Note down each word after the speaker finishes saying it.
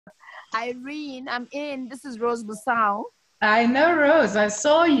Irene, I'm in. This is Rose Busau. I know, Rose. I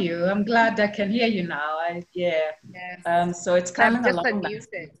saw you. I'm glad I can hear you now. Yes. So it's coming I'm just along.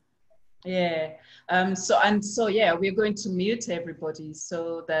 unmuted. Yeah. So yeah, we're going to mute everybody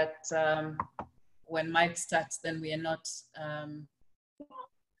so that when Mike starts, then we are not.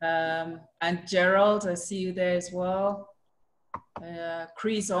 And Gerald, I see you there as well.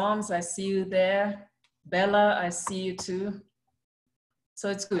 Chris Holmes, I see you there. Bella, I see you too. So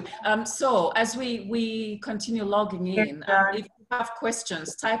it's good. So as we continue logging in, if you have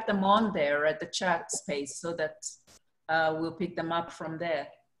questions, type them on there at the chat space so that we'll pick them up from there.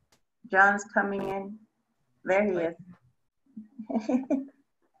 John's coming in. There he is.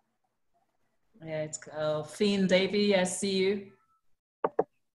 Yeah, it's Finn, Davey, I see you.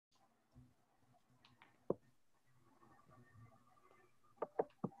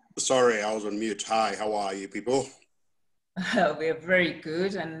 Sorry, I was on mute. Hi, how are you people? We're very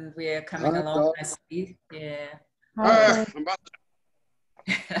good and we're coming along nicely. Yeah.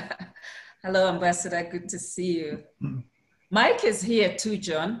 Hello, Ambassador. Good to see you. Mike is here too,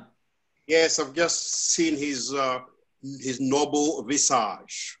 John. Yes, I've just seen his noble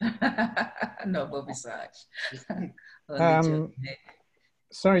visage. Noble visage.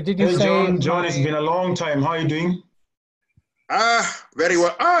 Sorry, did you say? John, it's been a long time. How are you doing? Very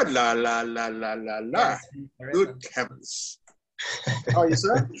well. La la la la la la. Good heavens. How are you,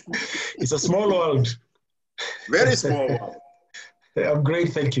 sir? It's a small world. Very small world. I'm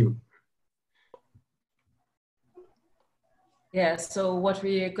great, thank you. Yeah, so what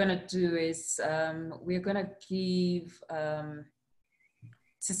we're gonna do is we're gonna give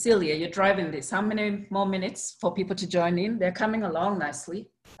Cecilia, you're driving this. How many more minutes for people to join in? They're coming along nicely.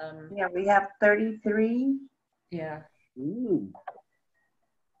 Yeah, we have 33. Yeah. Ooh.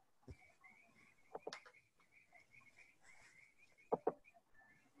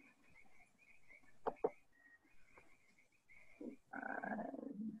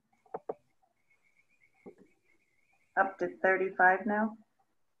 Up to 35 now.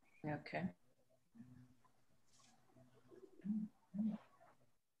 Okay.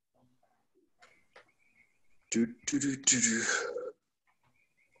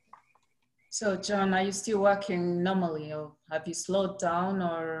 So, John, are you still working normally, or have you slowed down,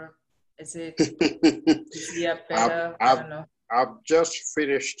 or is it easier, better? I don't know. I've just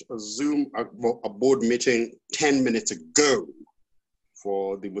finished a board meeting 10 minutes ago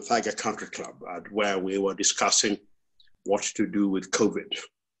for the Gathiaka Country Club, where we were discussing what to do with COVID.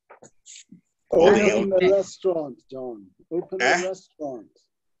 Open the restaurant, John. Open the restaurant.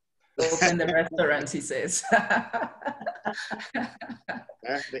 Open the restaurant, he says.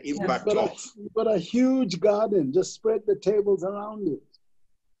 The impact you've got a huge garden. Just spread the tables around it.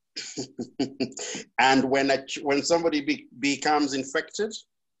 And when somebody becomes infected,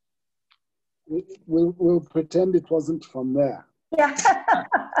 we'll pretend it wasn't from there. Yeah.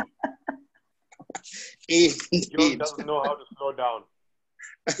 John doesn't know how to slow down.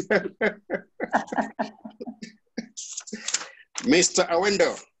 Mr.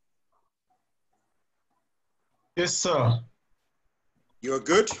 Awendo. Yes, sir. You're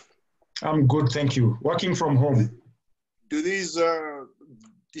good? I'm good, thank you. Working from home. Do these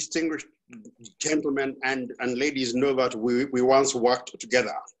distinguished gentlemen and ladies know that we once worked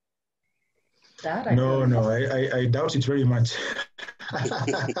together? No, I doubt it very much.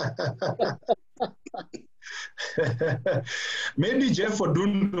 Maybe Jeff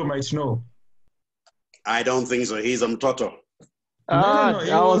Odundo might know. I don't think so. He's Mtoto. No,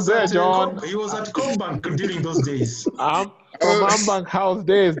 I was there, John. He was at Combank during those days. From Ambank House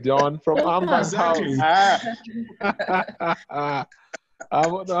days, John. From Ambank House.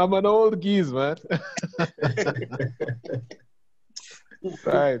 I'm an old geese, man.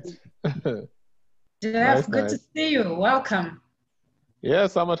 Right. Jeff, good to see you. Welcome.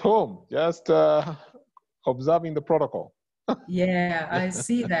 Yes, I'm at home. Just observing the protocol. Yeah, I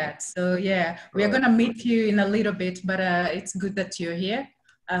see that. So yeah, we're going to meet you in a little bit, but it's good that you're here.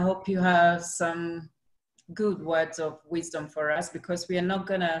 I hope you have some good words of wisdom for us, because we are not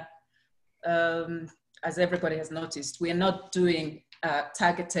going to, as everybody has noticed, we are not doing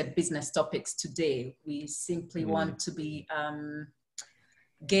targeted business topics today. We simply want to be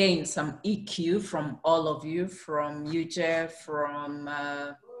gain some EQ from all of you, from you, Jeff, from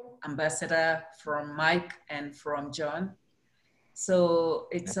Ambassador, from Mike, and from John. So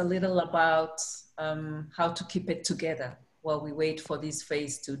it's a little about how to keep it together while we wait for this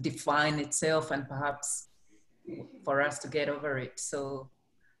phase to define itself and perhaps for us to get over it. So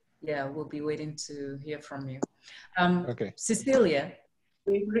yeah, we'll be waiting to hear from you. Okay. Cecilia.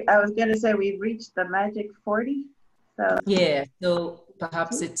 I was going to say we've reached the magic 40. So yeah, so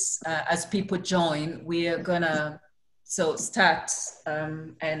perhaps it's as people join, we are gonna start,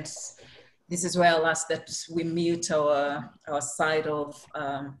 and this is where I'll ask that we mute our side of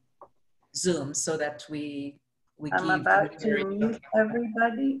Zoom so that we I'm give about to mute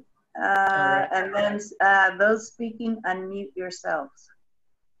everybody, right. and then those speaking, unmute yourselves.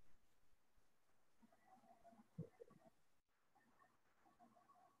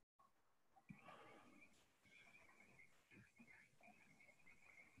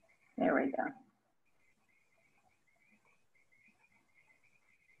 There we go.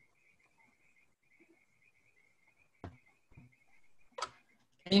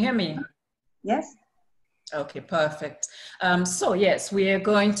 Can you hear me? Yes. Okay, perfect. So yes, we are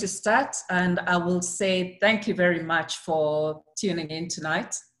going to start, and I will say thank you very much for tuning in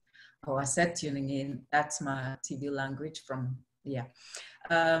tonight. Oh, I said tuning in, that's my TV language from, yeah.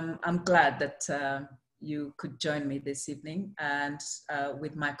 I'm glad that you could join me this evening, and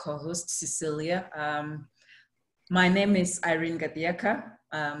with my co-host Cecilia. My name is Irene Gathiaka.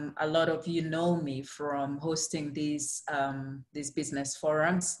 A lot of you know me from hosting these business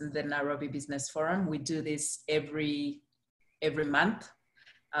forums, the Nairobi Business Forum. We do this every month,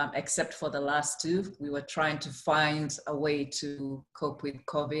 except for the last two. We were trying to find a way to cope with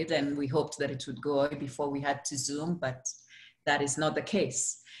COVID, and we hoped that it would go before we had to Zoom, but that is not the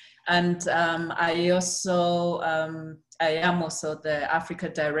case. And I am also the Africa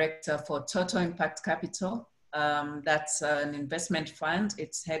Director for Total Impact Capital. That's an investment fund.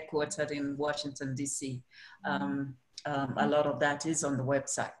 It's headquartered in Washington, D.C. A lot of that is on the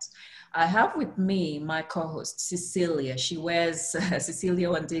website. I have with me my co-host, Cecilia. She wears, Cecilia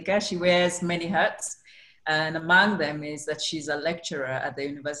Wandiga, she wears many hats. And among them is that she's a lecturer at the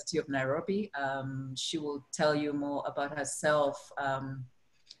University of Nairobi. She will tell you more about herself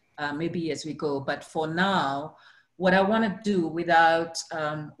maybe as we go. But for now, what I want to do without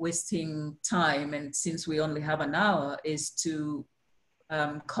wasting time, and since we only have an hour, is to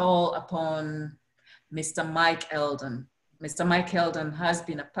call upon Mr. Mike Eldon. Mr. Mike Eldon has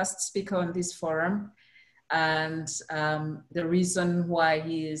been a past speaker on this forum, and the reason why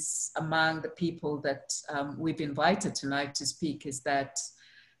he is among the people that we've invited tonight to speak is that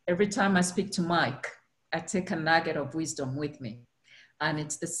every time I speak to Mike, I take a nugget of wisdom with me. And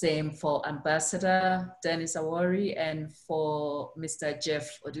it's the same for Ambassador Dennis Awori and for Mr.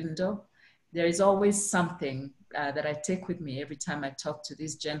 Jeff Odundo. There is always something that I take with me every time I talk to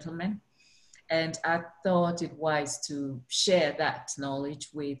these gentlemen. And I thought it wise to share that knowledge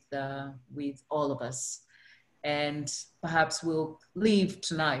with all of us. And perhaps we'll leave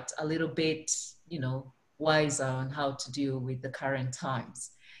tonight a little bit, wiser on how to deal with the current times.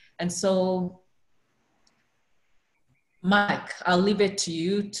 And so, Mike, I'll leave it to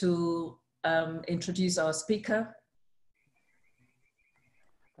you to introduce our speaker.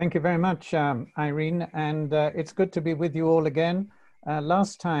 Thank you very much, Irene, and it's good to be with you all again.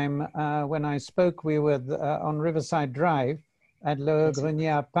 Last time when I spoke, we were on Riverside Drive at Le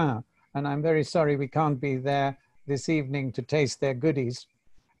Grenier à Pain, and I'm very sorry we can't be there this evening to taste their goodies.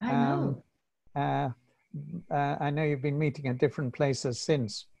 I know. I know you've been meeting at different places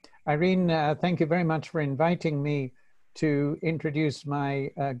since. Irene, thank you very much for inviting me to introduce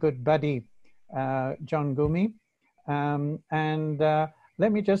my good buddy, John Ngumi.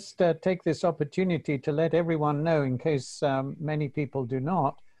 Let me just take this opportunity to let everyone know, in case many people do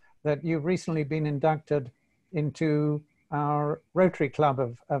not, that you've recently been inducted into our Rotary Club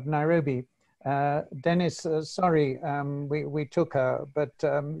of Nairobi. Dennis, sorry, we took her, but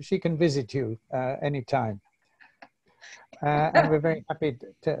she can visit you anytime. And we're very happy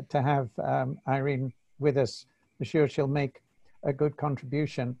to have Irene with us. I'm sure she'll make a good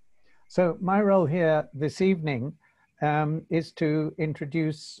contribution. So my role here this evening is to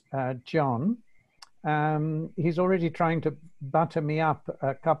introduce John. He's already trying to butter me up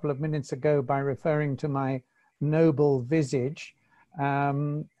a couple of minutes ago by referring to my noble visage.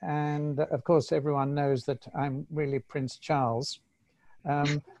 And of course, everyone knows that I'm really Prince Charles.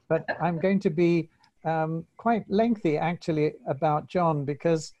 But I'm going to be quite lengthy actually about John,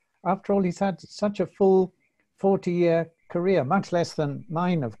 because after all, he's had such a full 40-year career, much less than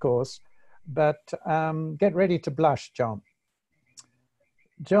mine, of course. But get ready to blush, John.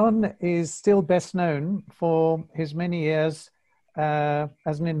 John is still best known for his many years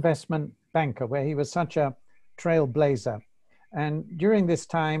as an investment banker, where he was such a trailblazer. And during this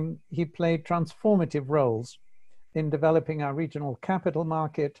time, he played transformative roles in developing our regional capital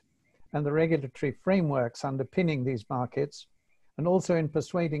market and the regulatory frameworks underpinning these markets, and also in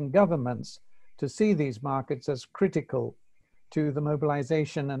persuading governments to see these markets as critical to the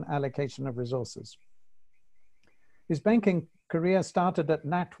mobilization and allocation of resources. His banking career started at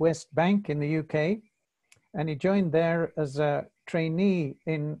NatWest Bank in the UK, and he joined there as a trainee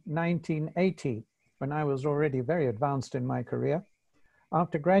in 1980, when I was already very advanced in my career.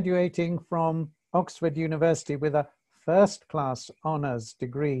 After graduating from Oxford University with a first-class honors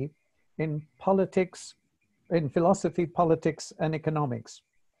degree in politics, in philosophy, politics, and economics.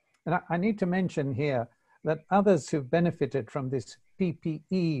 And I need to mention here that others who've benefited from this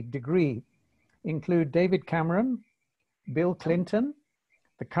PPE degree include David Cameron, Bill Clinton,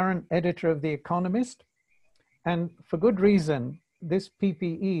 the current editor of The Economist, and for good reason, this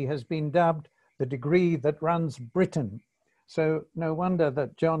PPE has been dubbed the degree that runs Britain. So no wonder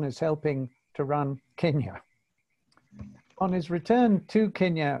that John is helping to run Kenya. On his return to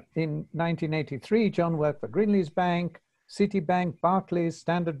Kenya in 1983, John worked for Greenleys Bank, Citibank, Barclays,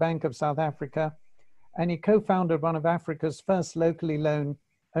 Standard Bank of South Africa, and he co-founded one of Africa's first locally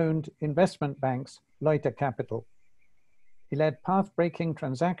owned investment banks, Loiter Capital. He led path-breaking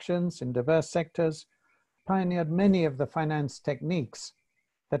transactions in diverse sectors, pioneered many of the finance techniques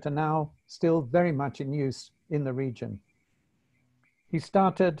that are now still very much in use in the region. He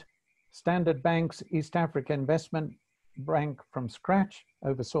started Standard Bank's East Africa Investment Bank from scratch,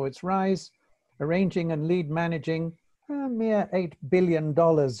 oversaw its rise, arranging and lead managing a mere $8 billion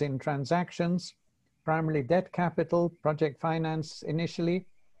in transactions, primarily debt capital, project finance initially,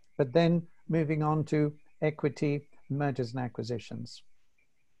 but then moving on to equity, mergers and acquisitions.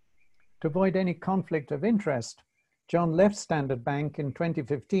 To avoid any conflict of interest, John left Standard Bank in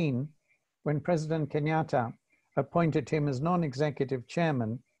 2015 when President Kenyatta appointed him as non-executive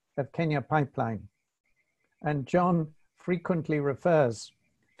chairman of Kenya Pipeline. And John frequently refers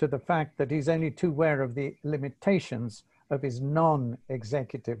to the fact that he's only too aware of the limitations of his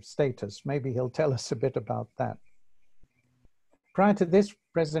non-executive status. Maybe he'll tell us a bit about that. Prior to this,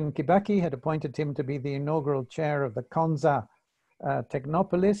 President Kibaki had appointed him to be the inaugural chair of the Konza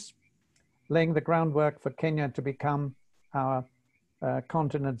Technopolis, laying the groundwork for Kenya to become our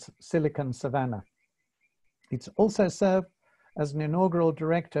continent's Silicon Savannah. It's also served as an inaugural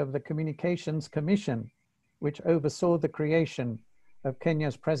director of the Communications Commission, which oversaw the creation of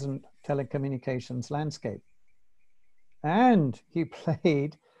Kenya's present telecommunications landscape. And he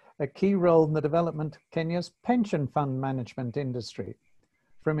played a key role in the development of Kenya's pension fund management industry,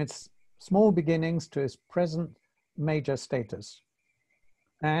 from its small beginnings to its present major status.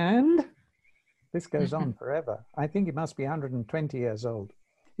 And this goes on forever. I think he must be 120 years old.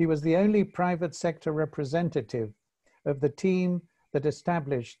 He was the only private sector representative of the team that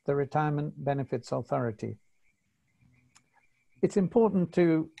established the Retirement Benefits Authority. It's important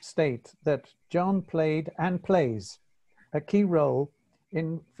to state that John played and plays a key role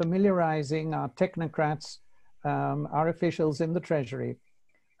in familiarizing our technocrats, our officials in the Treasury,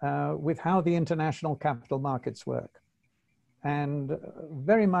 with how the international capital markets work. And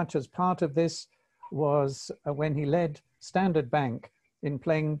very much as part of this was when he led Standard Bank in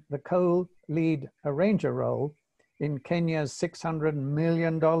playing the co-lead arranger role in Kenya's $600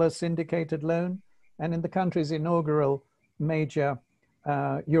 million syndicated loan and in the country's inaugural major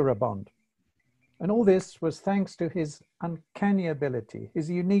Eurobond. And all this was thanks to his uncanny ability, his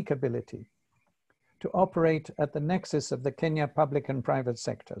unique ability to operate at the nexus of the Kenya public and private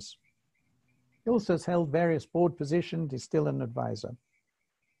sectors. He also has held various board positions. He's still an advisor.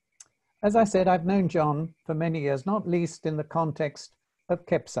 As I said, I've known John for many years, not least in the context of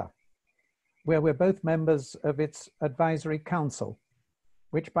KEPSA, where we're both members of its advisory council,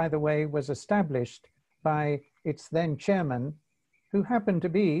 which, by the way, was established by its then chairman, who happened to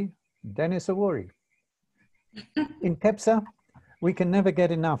be Dennis Awori. In KEPSA, we can never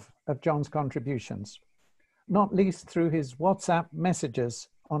get enough of John's contributions, not least through his WhatsApp messages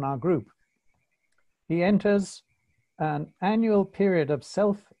on our group. He enters an annual period of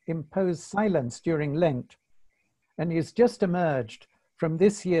self-imposed silence during Lent, and he has just emerged from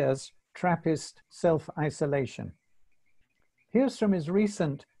this year's Trappist self-isolation. Here's from his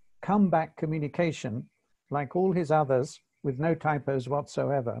recent comeback communication, like all his others, with no typos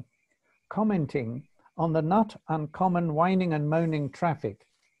whatsoever, commenting on the not uncommon whining and moaning traffic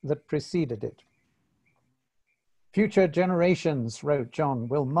that preceded it. Future generations, wrote John,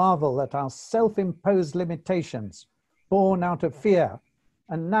 will marvel at our self-imposed limitations, born out of fear,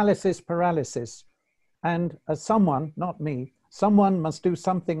 analysis paralysis, and as someone, not me, someone must do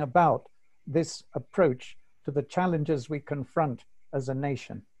something about this approach to the challenges we confront as a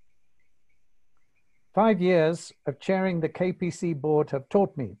nation. 5 years of chairing the KPC board have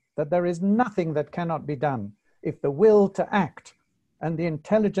taught me that there is nothing that cannot be done if the will to act and the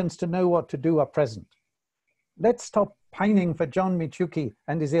intelligence to know what to do are present. Let's stop pining for John Michuki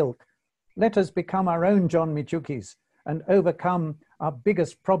and his ilk. Let us become our own John Michukis and overcome our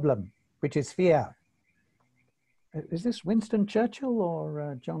biggest problem, which is fear. Is this Winston Churchill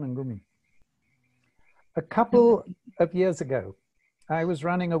or John Ngumi? A couple of years ago, I was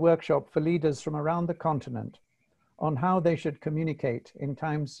running a workshop for leaders from around the continent on how they should communicate in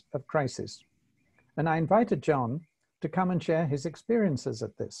times of crisis. And I invited John to come and share his experiences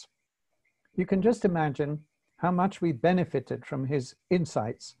at this. You can just imagine how much we benefited from his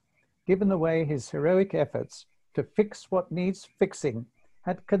insights, given the way his heroic efforts to fix what needs fixing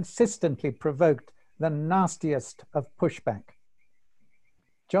had consistently provoked the nastiest of pushback.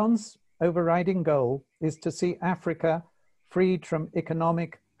 John's overriding goal is to see Africa freed from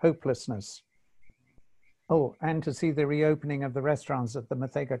economic hopelessness. Oh, and to see the reopening of the restaurants at the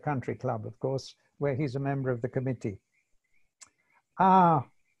Gathiaka Country Club, of course, where he's a member of the committee. Ah,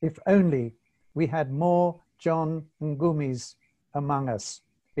 if only we had more John Ngumis among us.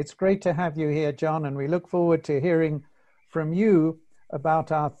 It's great to have you here, John, and we look forward to hearing from you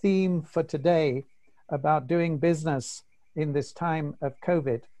about our theme for today, about doing business in this time of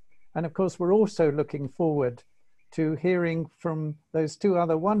COVID. And of course, we're also looking forward to hearing from those two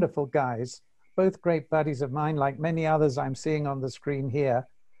other wonderful guys, both great buddies of mine, like many others I'm seeing on the screen here,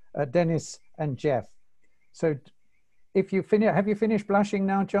 Dennis and Jeff. So if you finish, have you finished blushing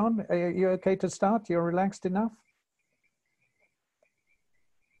now, John? Are you okay to start? You're relaxed enough?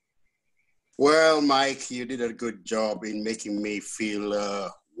 Well, Mike, you did a good job in making me feel,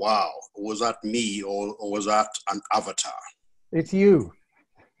 wow, was that me or was that an avatar? It's you.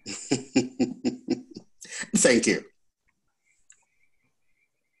 Thank you.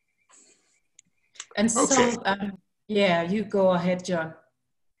 And so, Okay. yeah, you go ahead, John.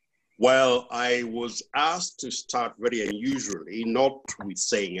 Well, I was asked to start very unusually, not with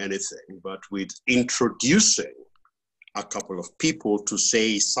saying anything, but with introducing a couple of people to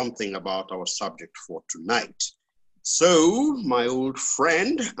say something about our subject for tonight. So, my old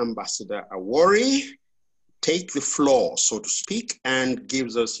friend, Ambassador Awori, take the floor, so to speak, and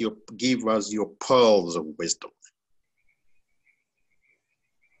give us your pearls of wisdom.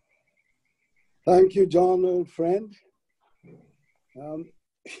 Thank you, John, old friend.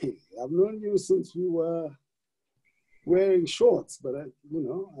 I've known you since we were wearing shorts, but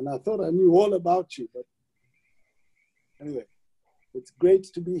and I thought I knew all about you. But anyway, it's great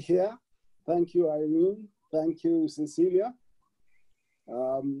to be here. Thank you, Irene. Thank you, Cecilia.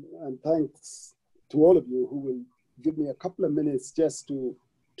 And thanks to all of you who will give me a couple of minutes just to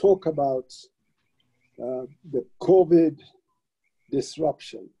talk about the COVID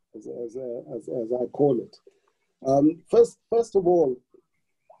disruption, as I call it. First of all,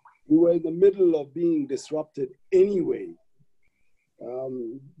 we were in the middle of being disrupted anyway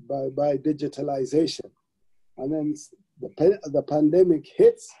by digitalization. And then the pandemic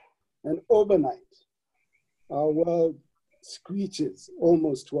hits, and overnight, our world screeches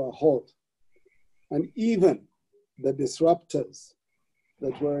almost to a halt. And even the disruptors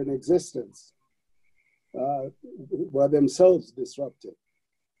that were in existence were themselves disrupted.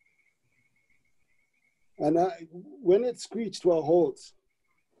 And when it screeched to a halt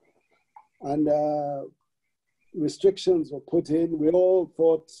and restrictions were put in, we all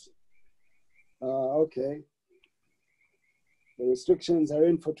thought, okay, the restrictions are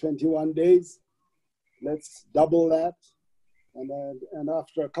in for 21 days. Let's double that. And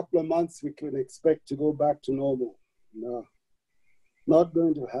after a couple of months, we could expect to go back to normal. No, not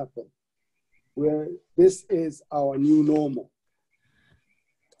going to happen. This is our new normal.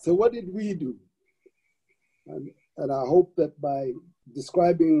 So what did we do? And I hope that by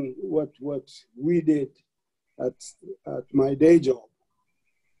describing what we did at my day job,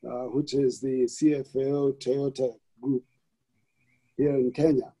 which is the CFAO Toyota Group here in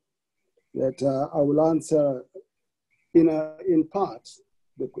Kenya, that I will answer in part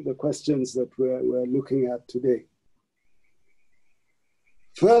the questions that we're looking at today.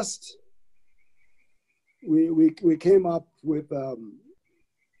 First, we came up with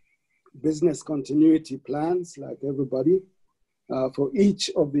business continuity plans, like everybody, for each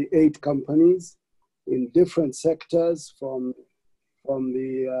of the 8 companies in different sectors, from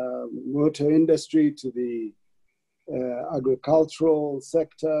the motor industry to the agricultural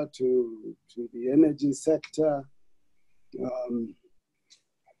sector to the energy sector,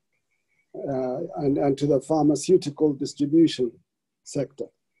 and to the pharmaceutical distribution sector.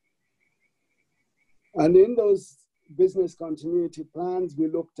 And in those business continuity plans, we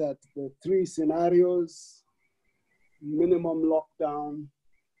looked at the 3 scenarios: minimum lockdown,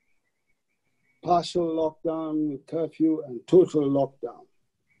 partial lockdown with curfew, and total lockdown.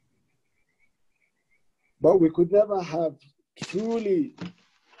 But we could never have truly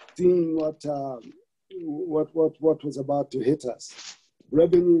seen what what was about to hit us.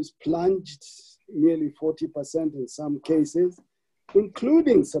 Revenues plunged nearly 40% in some cases,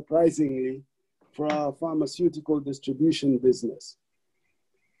 including, surprisingly, for our pharmaceutical distribution business.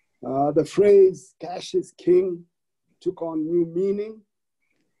 The phrase cash is king took on new meaning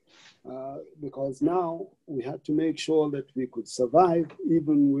because now we had to make sure that we could survive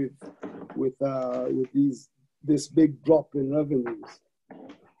even with this big drop in revenues.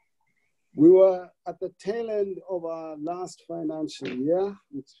 We were at the tail end of our last financial year,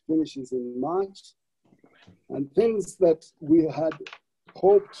 which finishes in March, and things that we had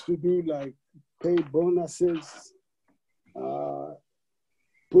hoped to do, like pay bonuses,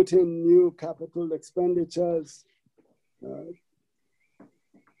 put in new capital expenditures,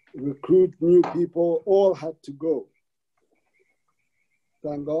 recruit new people, all had to go.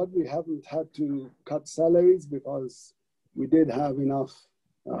 Thank God we haven't had to cut salaries because we did have enough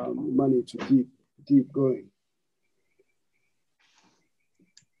money to keep going.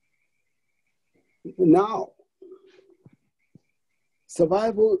 Now,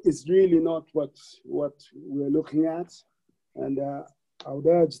 survival is really not what we're looking at, and I would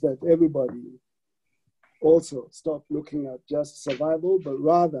urge that everybody also stop looking at just survival, but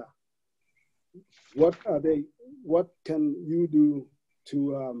rather what can you do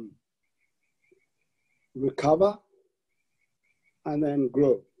to recover and then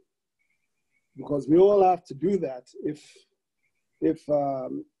grow? Because we all have to do that if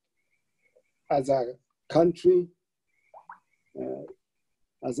as a country,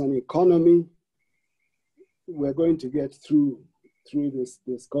 as an economy, we're going to get through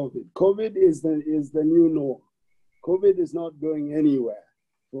this COVID. COVID is the new norm. COVID is not going anywhere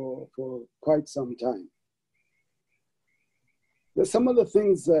for quite some time. There's some of the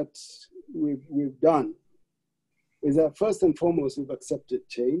things that we've done is that first and foremost, we've accepted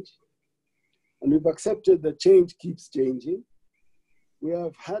change. And we've accepted that change keeps changing. We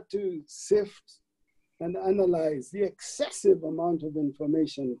have had to sift and analyze the excessive amount of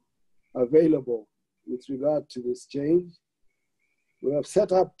information available with regard to this change. We have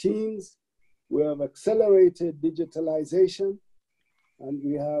set up teams, we have accelerated digitalization, and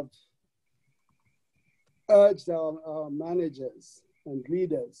we have urged our managers and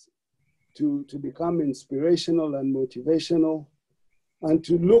leaders to become inspirational and motivational, and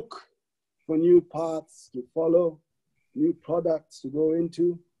to look for new paths to follow, new products to go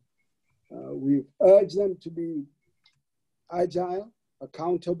into. We've urged them to be agile,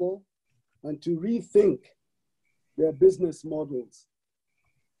 accountable, and to rethink their business models,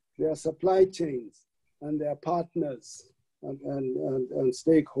 their supply chains, and their partners and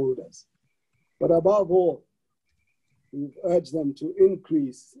stakeholders. But above all, we've urged them to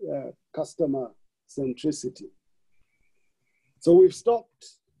increase customer centricity. So we've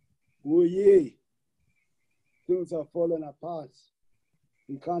stopped. Things are falling apart.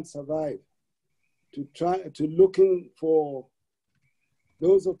 We can't survive. To looking for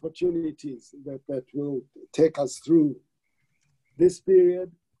those opportunities that will take us through this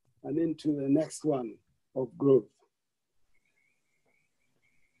period and into the next one of growth.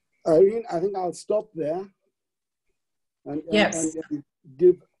 Irene, I think I'll stop there and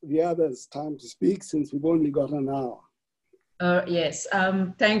give the others time to speak since we've only got an hour. Yes,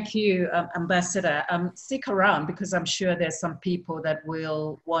 thank you, Ambassador. Stick around because I'm sure there's some people that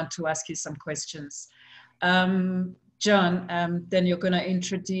will want to ask you some questions. John, then you're going to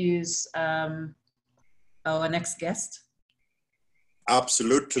introduce our next guest.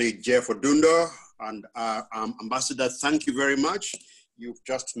 Absolutely, Jeff Odundo and Ambassador, thank you very much. You've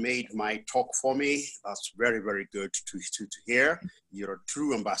just made my talk for me. That's very, very good to hear. You're a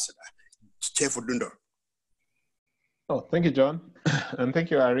true ambassador. Jeff Odundo. Oh, thank you, John. And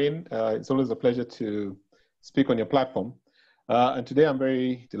thank you, Irene. It's always a pleasure to speak on your platform. And today I'm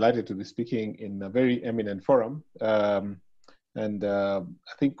very delighted to be speaking in a very eminent forum. I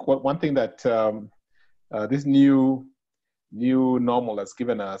think one thing that this new normal has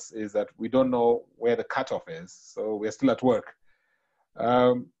given us is that we don't know where the cutoff is. So we're still at work.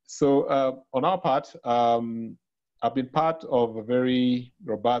 On our part, I've been part of a very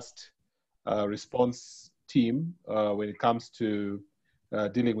robust response team when it comes to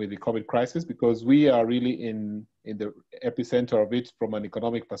dealing with the COVID crisis, because we are really in the epicenter of it from an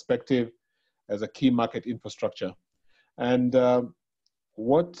economic perspective as a key market infrastructure. And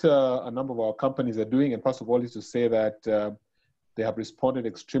what a number of our companies are doing, and first of all, is to say that they have responded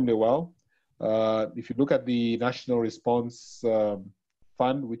extremely well. If you look at the National Response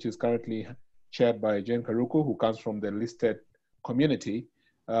Fund, which is currently chaired by Jane Karuku, who comes from the listed community,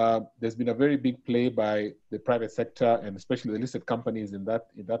 there's been a very big play by the private sector and especially the listed companies in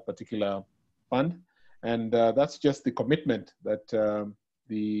that particular fund. And that's just the commitment that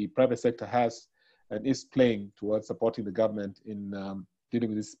the private sector has and is playing towards supporting the government in dealing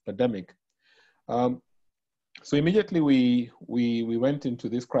with this pandemic. So immediately we went into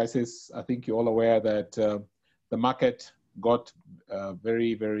this crisis. I think you're all aware that the market got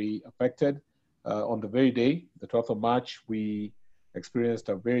very, very affected. On the very day, the 12th of March, we experienced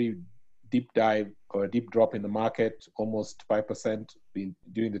a very deep dive or a deep drop in the market, almost 5%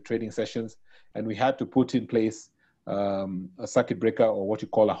 during the trading sessions. And we had to put in place a circuit breaker, or what you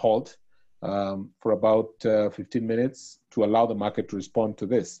call a halt, for about 15 minutes to allow the market to respond to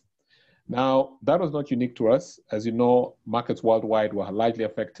this. Now, that was not unique to us. As you know, markets worldwide were largely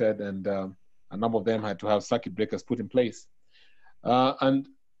affected, and a number of them had to have circuit breakers put in place. And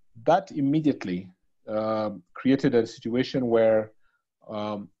that immediately created a situation where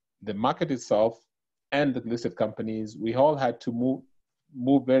the market itself and the listed companies, we all had to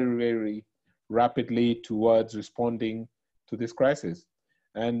move very, very rapidly towards responding to this crisis.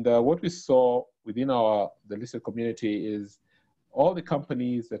 And what we saw within the listed community is all the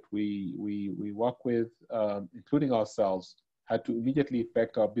companies that we work with, including ourselves, had to immediately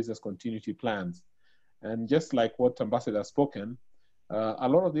affect our business continuity plans. And just like what Ambassador has spoken, a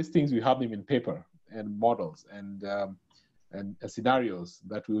lot of these things, we have them in paper and models and scenarios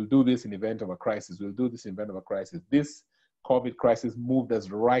that we will do this in event of a crisis. We'll do this in event of a crisis. This COVID crisis moved us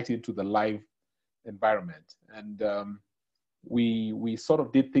right into the live environment. And we sort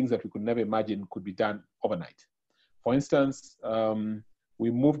of did things that we could never imagine could be done overnight. For instance,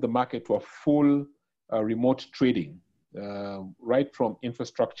 we moved the market to a full remote trading, right from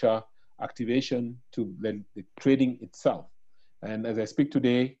infrastructure activation to the trading itself. And as I speak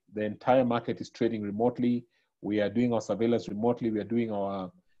today, the entire market is trading remotely. We are doing our surveillance remotely. We are doing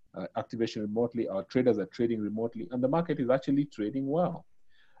our activation remotely. Our traders are trading remotely, and the market is actually trading well.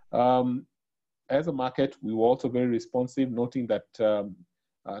 As a market, we were also very responsive, noting that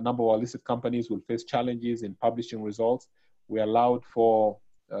a number of our listed companies will face challenges in publishing results. We allowed for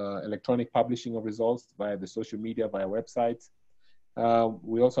electronic publishing of results via the social media, via websites.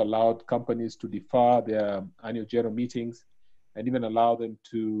 We also allowed companies to defer their annual general meetings and even allow them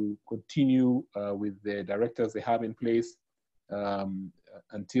to continue with the directors they have in place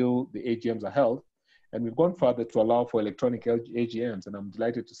until the AGMs are held. And we've gone further to allow for electronic AGMs. And I'm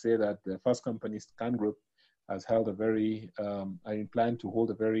delighted to say that the first company, Scan Group, has held a very, I plan to hold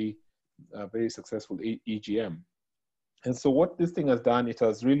a very, very successful EGM. And so what this thing has done, it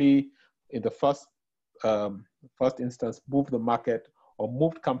has really, in the first instance, moved the market or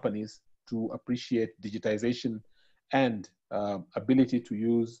moved companies to appreciate digitization and ability to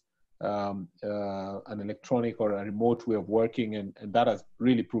use an electronic or a remote way of working, and that has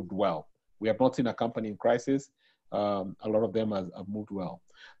really proved well. We have not seen a company in crisis. A lot of them have moved well.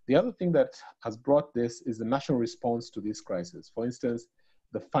 The other thing that has brought this is the national response to this crisis. For instance,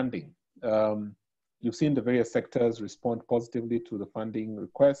 the funding. You've seen the various sectors respond positively to the funding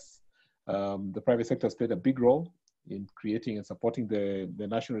requests. The private sector has played a big role in creating and supporting the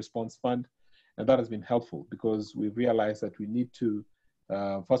National Response Fund. And that has been helpful because we've realized that we need to,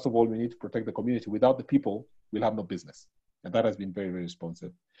 first of all, we need to protect the community. Without the people, we'll have no business. And that has been very, very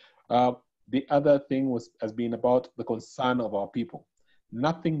responsive. The other thing has been about the concern of our people.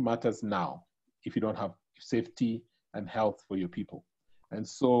 Nothing matters now if you don't have safety and health for your people. And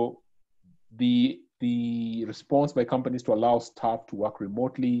so the response by companies to allow staff to work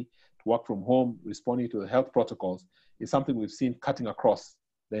remotely, to work from home, responding to the health protocols is something we've seen cutting across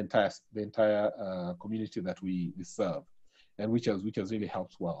the entire community that we serve, and which has really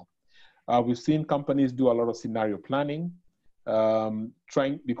helped well. We've seen companies do a lot of scenario planning,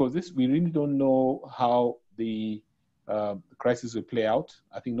 because we really don't know how the crisis will play out.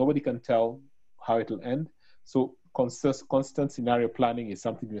 I think nobody can tell how it will end. So constant scenario planning is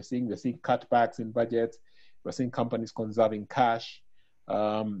something we're seeing. We're seeing cutbacks in budgets. We're seeing companies conserving cash.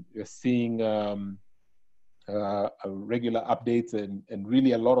 We're seeing regular updates and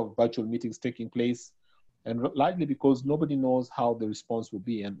really a lot of virtual meetings taking place. And largely because nobody knows how the response will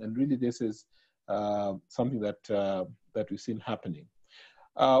be. And really this is something that we've seen happening.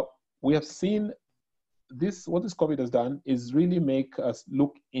 We have seen this, what this COVID has done is really make us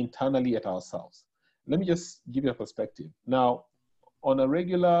look internally at ourselves. Let me just give you a perspective. Now, on a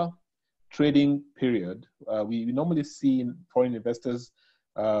regular trading period, we normally see foreign investors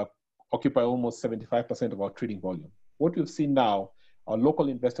occupy almost 75% of our trading volume. What we've seen now, our local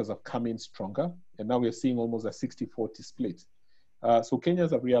investors have come in stronger, and now we're seeing almost a 60-40 split. So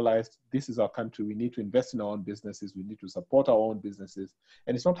Kenyans have realized this is our country. We need to invest in our own businesses. We need to support our own businesses.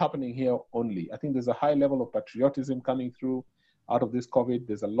 And it's not happening here only. I think there's a high level of patriotism coming through out of this COVID.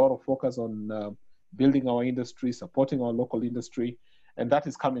 There's a lot of focus on building our industry, supporting our local industry, and that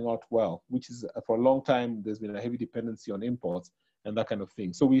is coming out well, which is for a long time, there's been a heavy dependency on imports and that kind of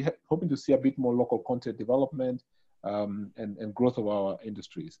thing. So we're hoping to see a bit more local content development and growth of our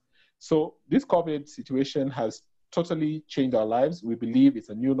industries. So this COVID situation has totally changed our lives. We believe it's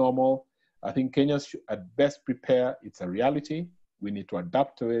a new normal. I think Kenya should at best prepare. It's a reality. We need to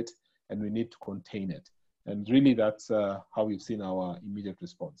adapt to it and we need to contain it. And really that's how we've seen our immediate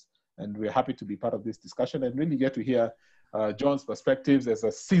response. And we're happy to be part of this discussion and really get to hear John's perspectives as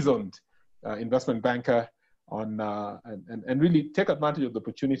a seasoned investment banker on and really take advantage of the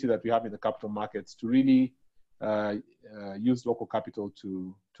opportunity that we have in the capital markets to really use local capital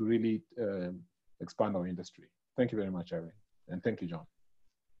to really expand our industry. Thank you very much, Irene. And thank you, John.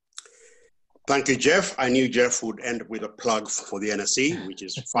 Thank you, Jeff. I knew Jeff would end with a plug for the NSE, which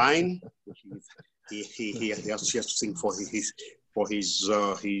is fine. He has to sing for his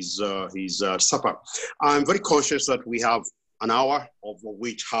supper. I'm very conscious that we have an hour, of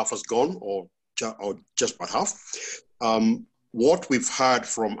which half has gone, or just about half. What we've heard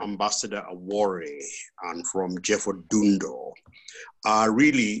from Ambassador Awori and from Jeff Odundo are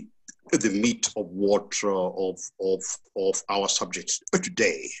really the meat of what of our subject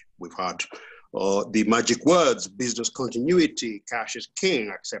today. We've had the magic words: business continuity, cash is king,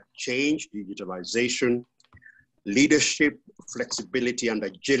 accept change, digitalization, leadership, flexibility and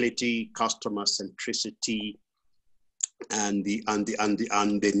agility, customer centricity, and the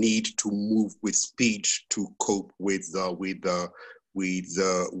need to move with speed to cope with the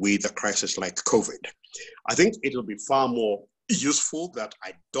crisis like COVID. I think it'll be far more useful that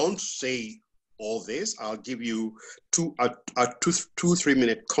I don't say all this. I'll give you a 2-3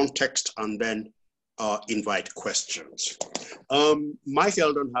 minute context and then invite questions. Mike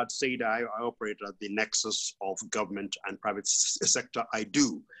Eldon had said I operate at the nexus of government and private sector. I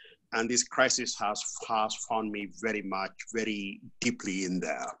do. And this crisis has found me very deeply in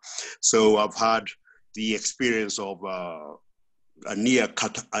there. So I've had the experience of a near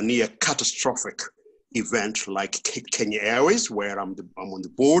catastrophic event like Kenya Airways, where I'm on the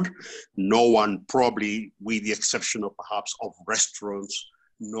board. No one, probably with the exception of perhaps of restaurants,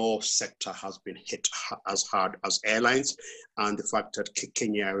 no sector has been hit as hard as airlines. And the fact that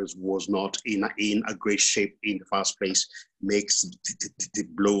Kenya Airways was not in a great shape in the first place makes the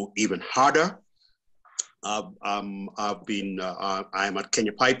blow even harder. I'm at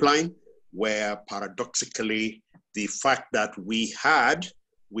Kenya Pipeline, where paradoxically, the fact that we had,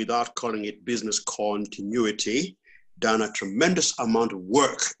 without calling it business continuity, done a tremendous amount of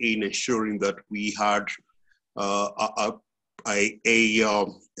work in ensuring that we had a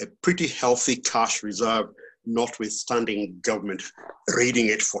pretty healthy cash reserve, notwithstanding government raiding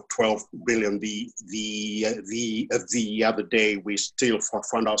it for 12 billion. The other day, we still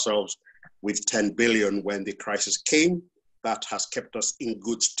found ourselves with 10 billion when the crisis came. That has kept us in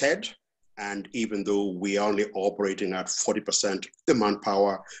good stead. And even though we are only operating at 40% the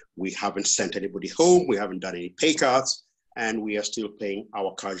manpower, we haven't sent anybody home, we haven't done any pay cuts, and we are still paying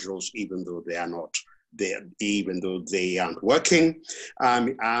our casuals even though they are not there, even though they aren't working.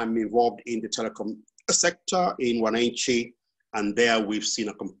 I'm involved in the telecom sector in Wananchi, and there we've seen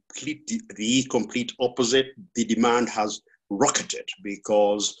the complete opposite. The demand has rocketed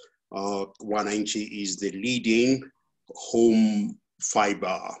because Wananchi is the leading home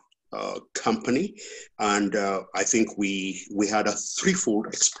fiber company, and I think we had a threefold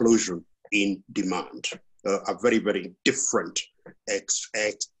explosion in demand, a very different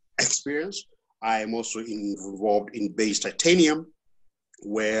experience. I am also involved in base titanium,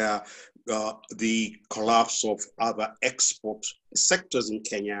 where the collapse of other export sectors in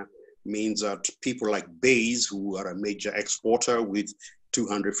Kenya means that people like Bays, who are a major exporter with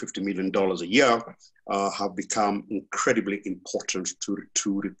 $250 million a year, have become incredibly important to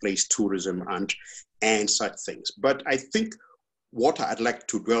replace tourism and such things. But I think what I'd like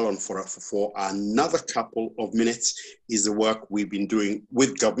to dwell on for another couple of minutes is the work we've been doing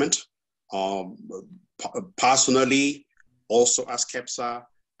with government, personally, also as KEPSA,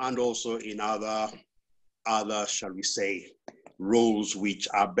 and also in other, shall we say, roles which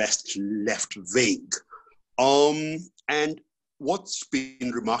are best left vague. And what's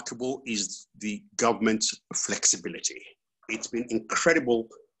been remarkable is the government's flexibility. It's been incredible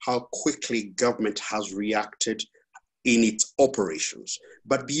how quickly government has reacted in its operations.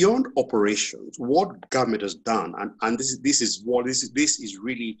 But beyond operations, what government has done, and this is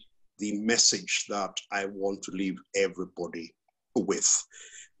really the message that I want to leave everybody with.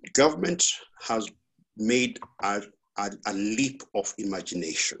 Government has made a leap of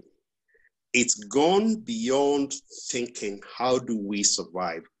imagination. It's gone beyond thinking, how do we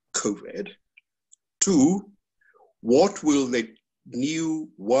survive COVID? Two, what will the new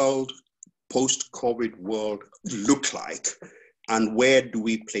world, post-COVID world look like? And where do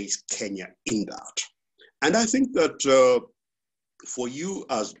we place Kenya in that? And I think that for you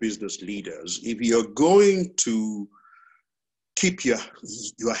as business leaders, if you're going to keep your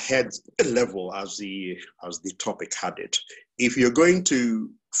head level, as the topic had it, if you're going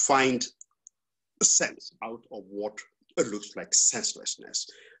to find a sense out of what looks like senselessness,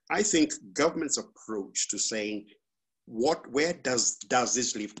 I think government's approach to saying, where does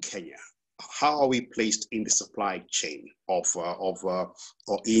this leave Kenya? How are we placed in the supply chain or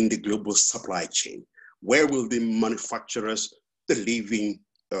in the global supply chain? Where will the manufacturers leaving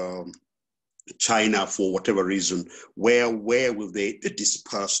China for whatever reason, where will they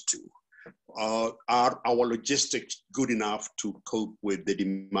disperse to? Are our logistics good enough to cope with the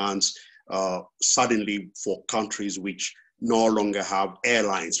demands suddenly for countries which no longer have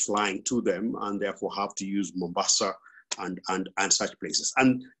airlines flying to them and therefore have to use Mombasa and such places?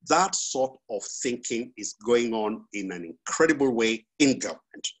 And that sort of thinking is going on in an incredible way in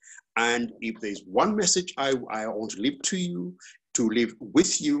government. And if there's one message I want to leave to you, to live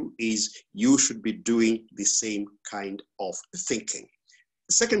with you, is you should be doing the same kind of thinking.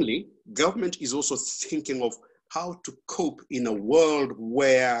 Secondly, government is also thinking of how to cope in a world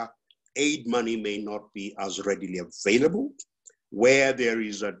where aid money may not be as readily available, where there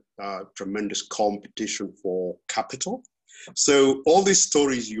is a tremendous competition for capital. So all these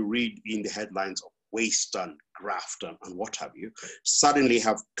stories you read in the headlines of waste and graft and what have you, suddenly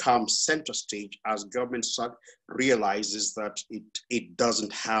have come center stage as government realizes that it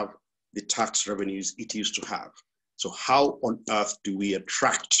doesn't have the tax revenues it used to have. So how on earth do we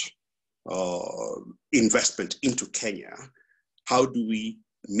attract investment into Kenya? How do we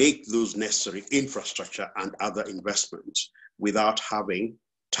make those necessary infrastructure and other investments without having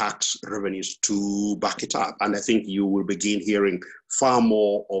tax revenues to back it up? And I think you will begin hearing far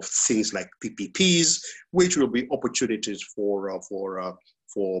more of things like PPPs, which will be opportunities for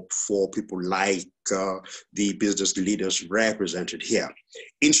people like the business leaders represented here.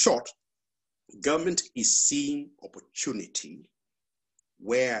 In short, government is seeing opportunity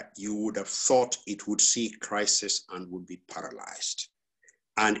where you would have thought it would see crisis and would be paralyzed.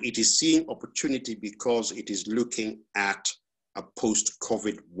 And it is seeing opportunity because it is looking at a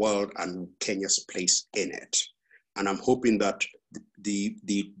post-COVID world and Kenya's place in it. And I'm hoping that the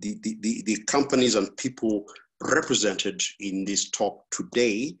companies and people represented in this talk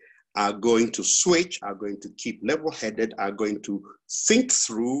today are going to switch, are going to keep level-headed, are going to think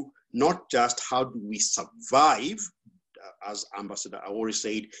through not just how do we survive. As Ambassador Awori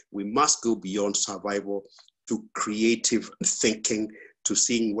said, we must go beyond survival to creative thinking, to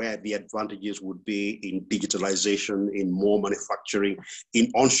seeing where the advantages would be in digitalization, in more manufacturing,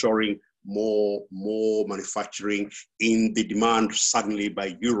 in onshoring more manufacturing, in the demand suddenly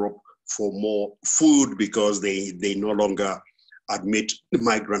by Europe for more food because they no longer admit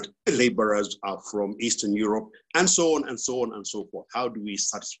migrant laborers are from Eastern Europe, and so on and so on and so forth. How do we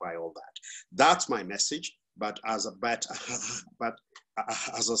satisfy all that? That's my message. But as I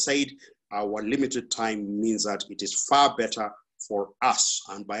said, our limited time means that it is far better for us,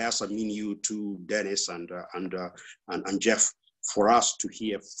 and by us I mean you too, Dennis and Jeff, for us to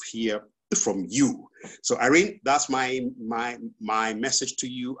hear from you. So Irene, that's my message to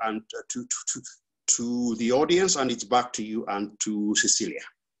you and to the audience, and it's back to you and to Cecilia.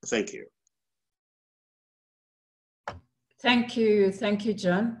 Thank you. Thank you,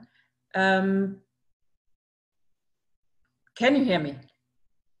 John. Can you hear me?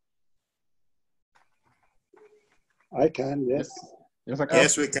 I can, yes. Yes, I can.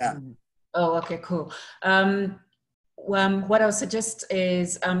 Yes, we can. Oh, okay, cool. What I'll suggest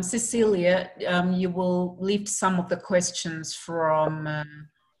is, Cecilia, you will lift some of the questions from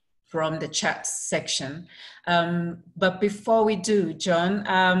the chat section. But before we do, John,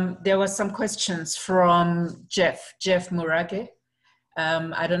 there were some questions from Jeff Murage.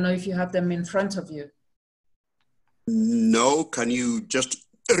 I don't know if you have them in front of you. No, can you just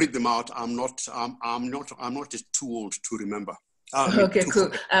read them out? I'm not just too old to remember. Okay,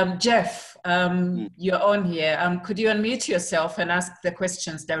 cool. Jeff, you're on here. Could you unmute yourself and ask the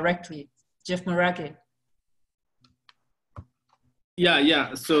questions directly? Jeff Murage.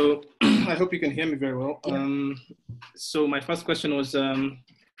 Yeah. So I hope you can hear me very well. Yeah. So my first question was, in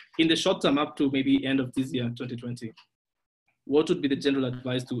the short term up to maybe end of this year, 2020, what would be the general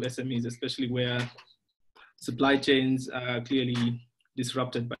advice to SMEs, especially where supply chains are clearly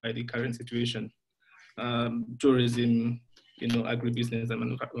disrupted by the current situation? Tourism, agribusiness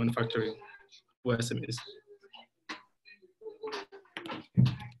and manufacturing for SMEs.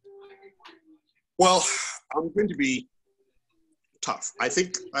 Well, I'm going to be tough. I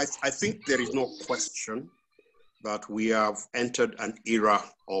think there is no question that we have entered an era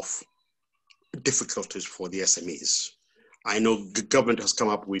of difficulties for the SMEs. I know the government has come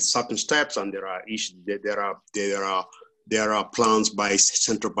up with certain steps, and there are issues. There are plans by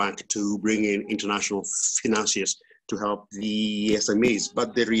central bank to bring in international financiers to help the SMEs.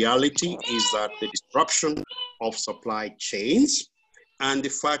 But the reality is that the disruption of supply chains and the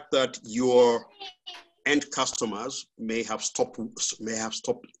fact that your end customers may have stopped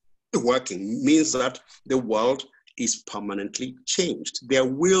working means that the world is permanently changed. There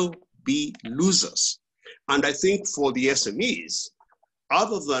will be losers. And I think for the SMEs,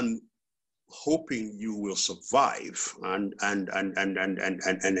 other than hoping you will survive and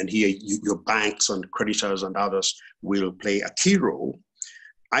here your banks and creditors and others will play a key role,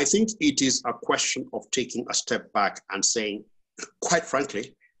 I think it is a question of taking a step back and saying, quite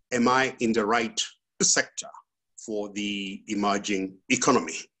frankly, am I in the right sector for the emerging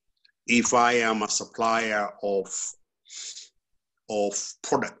economy? If I am a supplier of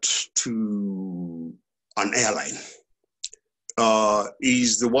product to an airline,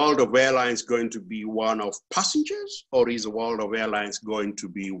 is the world of airlines going to be one of passengers, or is the world of airlines going to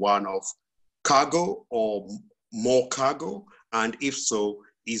be one of cargo or more cargo? And if so,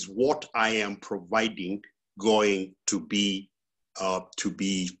 is what I am providing going to be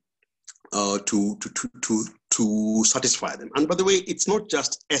to satisfy them? And by the way, it's not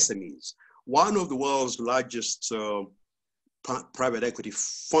just SMEs. One of the world's largest private equity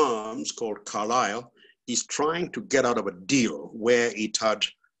firms, called Carlyle, is trying to get out of a deal where it had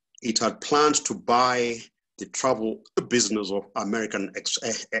planned to buy the travel business of American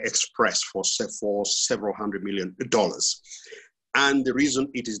Express for several $100 million. And the reason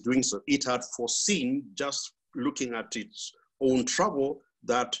it is doing so, it had foreseen, just looking at its own travel,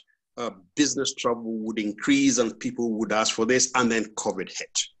 that business travel would increase and people would ask for this, and then COVID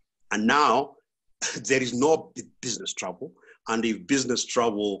hit. And now there is no business travel. And if business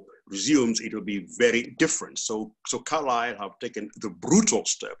travel resumes, it will be very different. So Carlyle have taken the brutal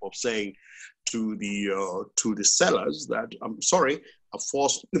step of saying to the sellers that, I'm sorry, a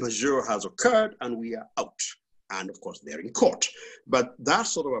force majeure has occurred and we are out. And of course, they're in court. But that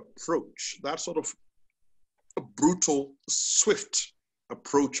sort of approach, that sort of brutal, swift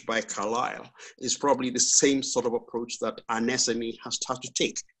approach by Carlyle is probably the same sort of approach that an SME has started to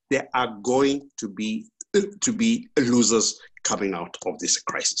take. There are going to be losers coming out of this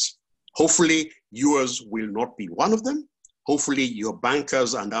crisis. Hopefully, yours will not be one of them. Hopefully, your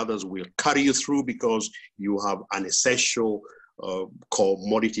bankers and others will carry you through because you have an essential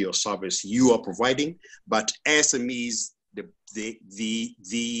commodity or service you are providing. But SMEs,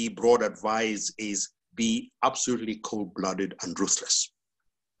 the broad advice is be absolutely cold-blooded and ruthless.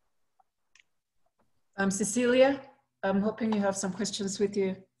 Cecilia, I'm hoping you have some questions with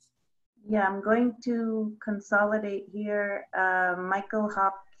you. Yeah, I'm going to consolidate here. Michael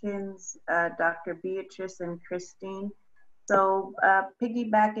Hopkins, Dr. Beatrice, and Christine. So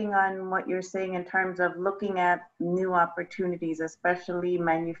piggybacking on what you're saying in terms of looking at new opportunities, especially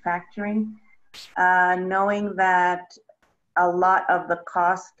manufacturing, knowing that a lot of the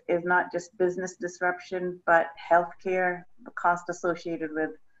cost is not just business disruption, but healthcare, the cost associated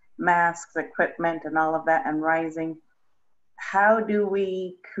with masks, equipment, and all of that, and rising. How do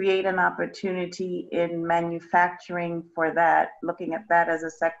we create an opportunity in manufacturing for that, looking at that as a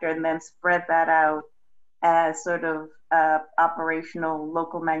sector, and then spread that out as sort of operational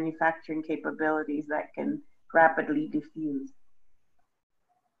local manufacturing capabilities that can rapidly diffuse?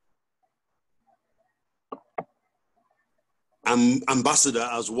 Ambassador,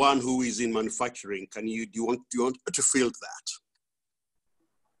 as one who is in manufacturing, do you want to field that?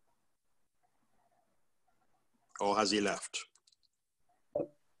 Or has he left?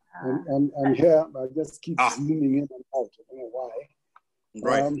 I'm here. I just keep zooming in and out. I don't know why.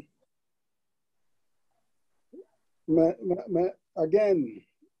 Right. Again,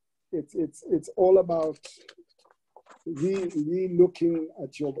 it's all about re-looking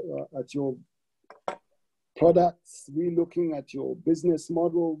at your products, re-looking at your business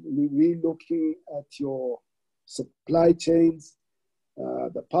model, re-looking at your supply chains,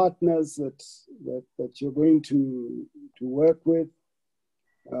 the partners that you're going to work with,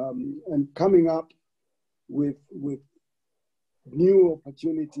 and coming up with new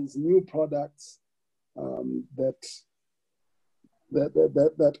opportunities, new products that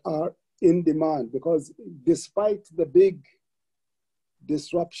are in demand. Because despite the big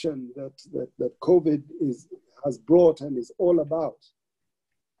disruption that COVID has brought and is all about,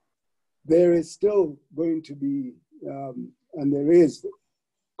 there is still going to be, and there is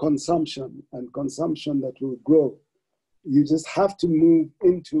consumption and consumption that will grow. You just have to move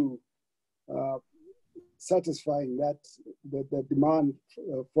into satisfying that the demand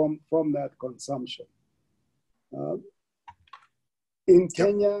from that consumption. In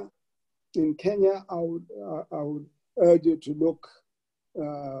Kenya, I would urge you to look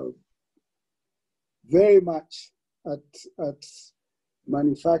very much at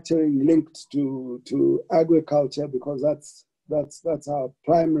manufacturing linked to agriculture, because that's our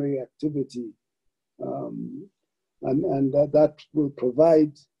primary activity, and that will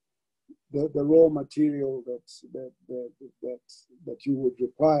provide the raw material that you would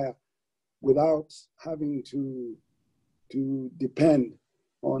require without having to depend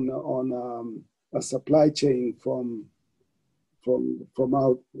on a supply chain from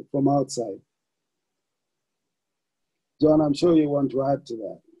outside. John, I'm sure you want to add to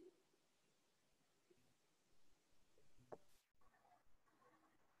that.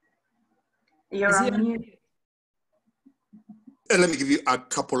 You're on mute. Let me give you a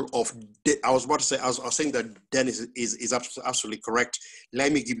couple of, I was saying that Dennis is absolutely correct.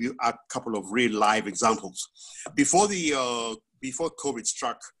 Let me give you a couple of real live examples. Before COVID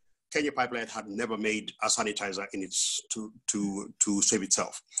struck, Kenya Pipeline had never made a sanitizer in its to save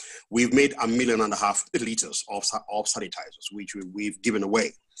itself. We've made 1.5 million liters of sanitizers, which we've given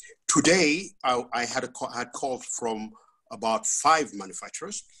away. Today, I had called from about 5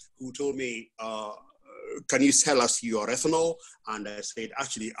 manufacturers who told me, can you sell us your ethanol? And I said,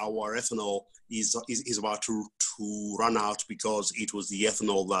 actually, our ethanol is about to run out because it was the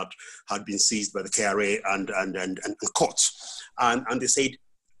ethanol that had been seized by the KRA and courts. And they said,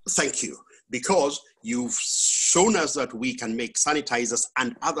 thank you, because you've shown us that we can make sanitizers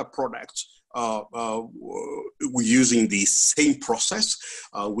and other products using the same process,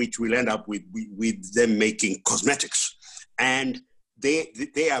 which will end up with them making cosmetics. And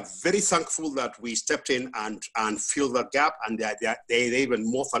they are very thankful that we stepped in and filled that gap, and they're even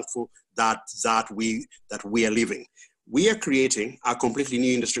more thankful that we are leaving. We are creating a completely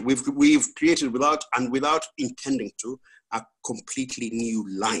new industry. We've created without intending to a completely new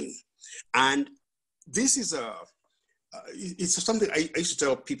line, and this is it's something I used to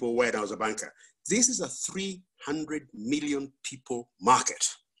tell people when I was a banker. This is a 300 million people market.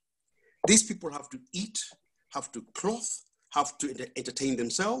 These people have to eat, have to clothe, have to entertain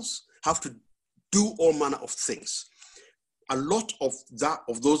themselves, have to do all manner of things. A lot of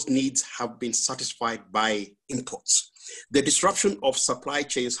those needs have been satisfied by imports. The disruption of supply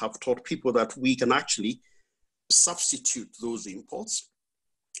chains have taught people that we can actually substitute those imports,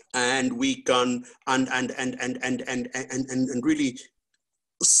 and we can and really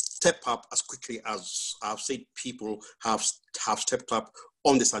step up as quickly as I've said people have stepped up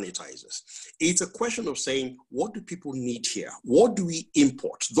on the sanitizers. It's a question of saying, what do people need here? What do we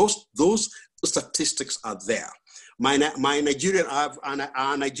import? Those statistics are there. I have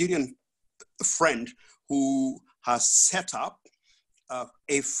a Nigerian friend who has set up a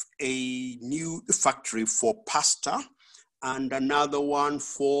new factory for pasta and another one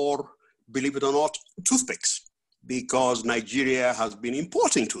for, believe it or not, toothpicks, because Nigeria has been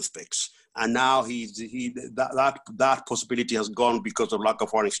importing toothpicks. And now that possibility has gone because of lack of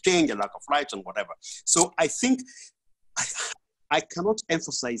foreign exchange and lack of flights and whatever. So I think I cannot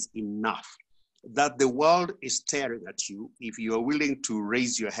emphasize enough that the world is staring at you if you are willing to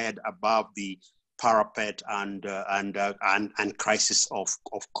raise your head above the parapet and crisis of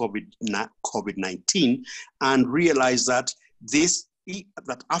COVID-19 and realize that East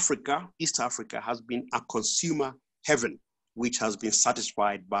Africa has been a consumer heaven, which has been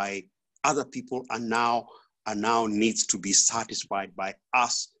satisfied by other people and now needs to be satisfied by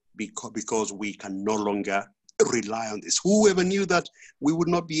us because we can no longer rely on this. Whoever knew that we would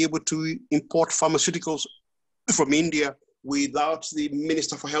not be able to import pharmaceuticals from India without the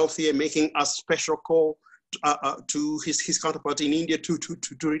Minister for Health here making a special call to his counterpart in India to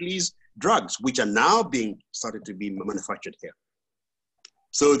release drugs, which are now being started to be manufactured here.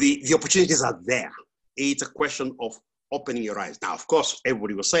 So the opportunities are there. It's a question of opening your eyes. Now, of course,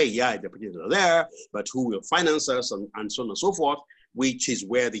 everybody will say, yeah, the opportunities are there, but who will finance us and so on and so forth, which is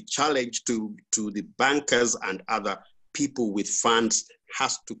where the challenge to the bankers and other people with funds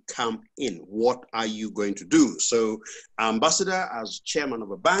has to come in. What are you going to do? So, Ambassador, as chairman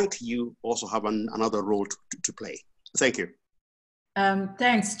of a bank, you also have another role to play. Thank you.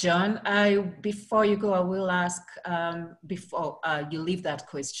 Thanks, John. Before you go, I will ask, before you leave that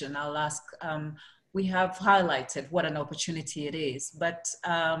question, I'll ask, we have highlighted what an opportunity it is, but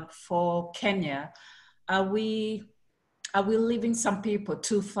for Kenya, are we leaving some people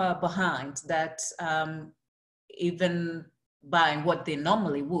too far behind that even buying what they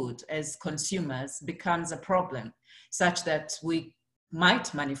normally would as consumers becomes a problem, such that we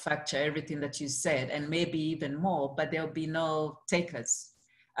might manufacture everything that you said and maybe even more, but there'll be no takers.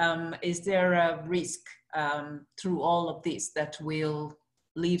 Is there a risk through all of this that will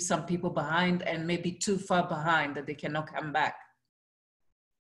leave some people behind and maybe too far behind that they cannot come back?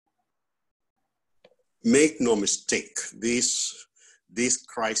 Make no mistake, this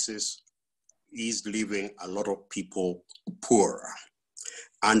crisis is leaving a lot of people poor.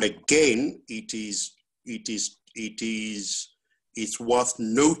 And again, it's worth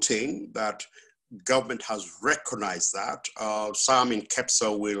noting that government has recognized that. Some in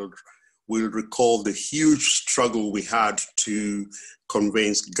KEPSA will recall the huge struggle we had to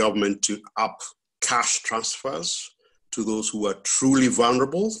convince government to up cash transfers to those who are truly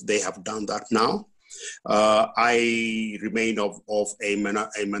vulnerable. They have done that now. I remain of a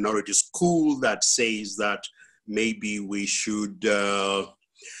minority school that says that maybe we should put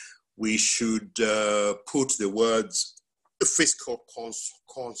the words fiscal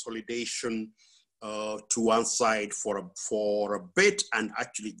consolidation to one side for a bit and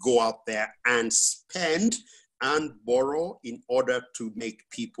actually go out there and spend and borrow in order to make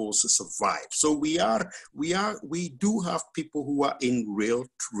people survive. So we do have people who are in real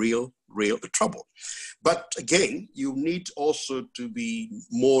trouble. But again, you need also to be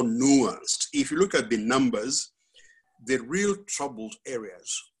more nuanced. If you look at the numbers, the real troubled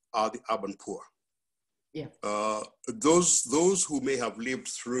areas are the urban poor. Yeah. Those who may have lived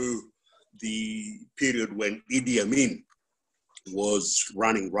through the period when Idi Amin was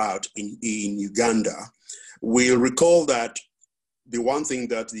running riot in Uganda will recall that the one thing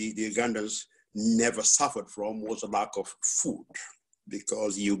that the Ugandans never suffered from was a lack of food,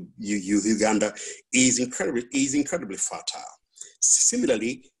 because Uganda is incredibly fertile.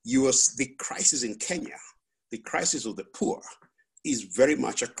 Similarly, the crisis in Kenya, the crisis of the poor, is very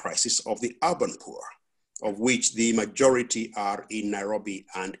much a crisis of the urban poor, of which the majority are in Nairobi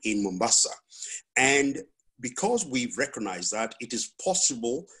and in Mombasa. And because we've recognized that, it is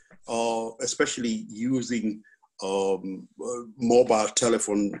possible, especially using mobile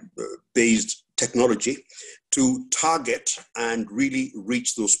telephone-based technology, to target and really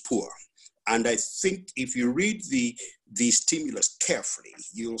reach those poor. And I think if you read the stimulus carefully,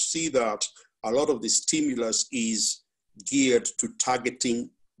 you'll see that a lot of the stimulus is geared to targeting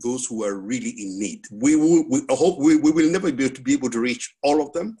those who are really in need. We will never be able to reach all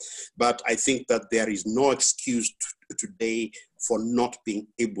of them, but I think that there is no excuse today for not being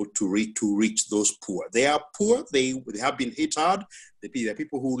able to reach those poor. They are poor, they have been hit hard. There are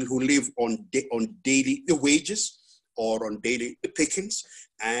people who live on daily wages or on daily pickings,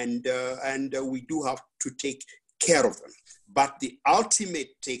 and we do have to take care of them. But the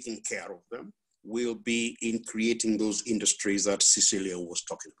ultimate taking care of them will be in creating those industries that Cecilia was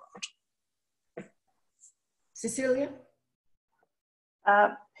talking about. Cecilia?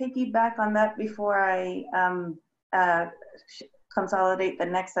 Piggyback on that before I consolidate the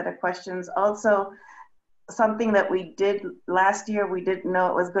next set of questions. Also, something that we did last year, we didn't know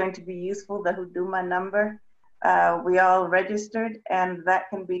it was going to be useful, the Huduma number. We all registered, and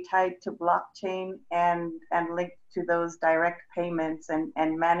that can be tied to blockchain and linked to those direct payments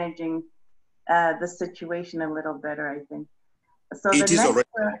and managing the situation a little better, I think. So it is already.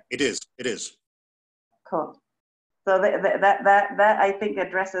 It is. Cool. So that I think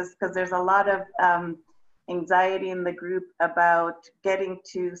addresses, because there's a lot of anxiety in the group about getting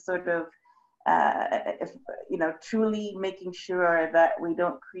to sort of, truly making sure that we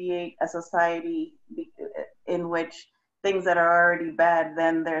don't create a society in which things that are already bad,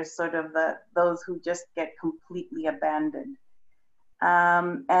 then there's sort of those who just get completely abandoned.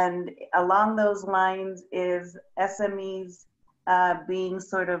 And along those lines is SMEs being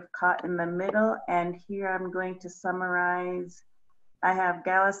sort of caught in the middle. And here I'm going to summarize. I have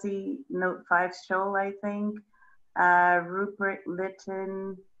Galaxy Note 5 Shoal, I think, Rupert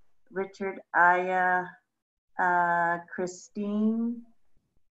Litton, Richard Aya, Christine,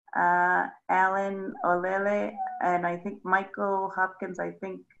 Alan Olele, and I think Michael Hopkins. I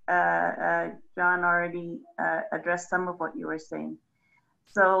think John already addressed some of what you were saying.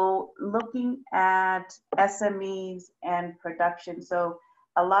 So looking at SMEs and production, so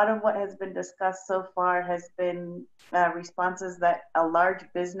a lot of what has been discussed so far has been responses that a large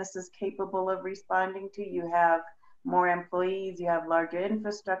business is capable of responding to. You have more employees, you have larger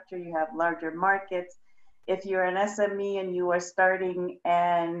infrastructure, you have larger markets. If you're an SME and you are starting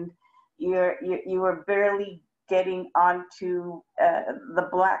and you are barely getting onto the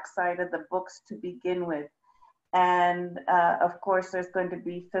black side of the books to begin with, and of course there's going to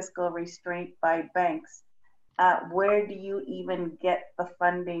be fiscal restraint by banks. where do you even get the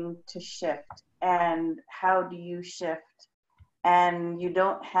funding to shift, and how do you shift? And you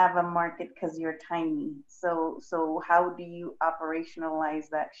don't have a market because you're tiny. So how do you operationalize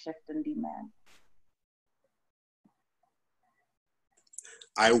that shift in demand?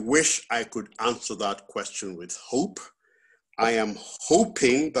 I wish I could answer that question with hope. I am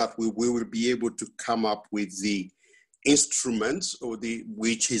hoping that we will be able to come up with the instruments,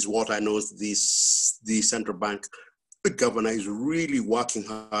 which is what I know the central bank governor is really working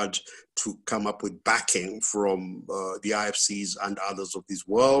hard to come up with backing from the IFCs and others of this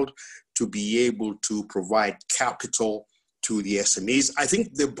world to be able to provide capital to the SMEs. I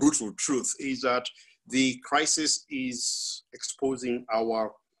think the brutal truth is that the crisis is exposing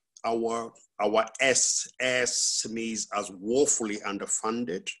our SMEs as woefully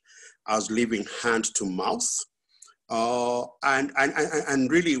underfunded, as living hand to mouth.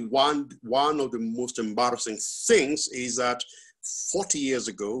 And really one of the most embarrassing things is that 40 years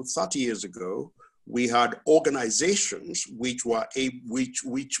ago, 30 years ago, we had organizations which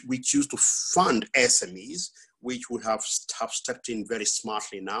used to fund SMEs, which would have stepped in very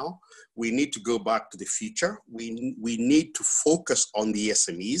smartly now. We need to go back to the future. We need to focus on the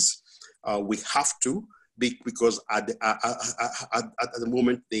SMEs. We have to, because at the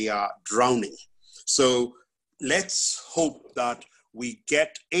moment they are drowning. So let's hope that we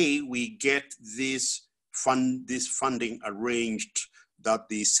get this funding arranged that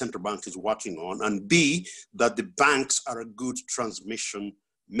the central bank is working on, and B, that the banks are a good transmission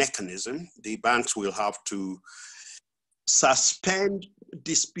mechanism. The banks will have to suspend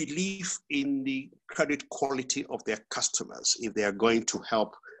disbelief in the credit quality of their customers if they are going to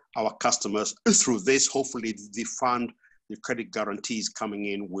help our customers through this. Hopefully the credit guarantees coming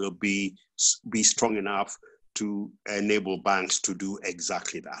in will be strong enough to enable banks to do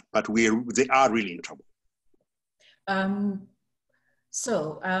exactly that. But they are really in trouble. I'm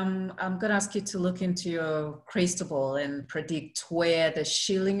going to ask you to look into your crystal ball and predict where the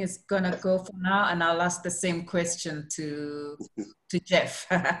shilling is going to go for now. And I'll ask the same question to Jeff.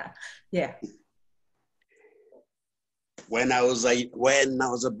 Yeah. When I was a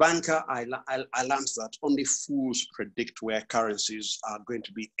banker, I learned that only fools predict where currencies are going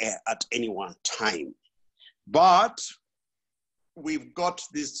to be at any one time. But we've got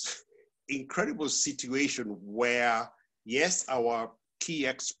this incredible situation where, yes, our key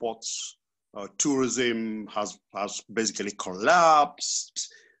exports, tourism has basically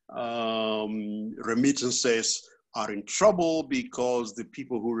collapsed. Remittances are in trouble because the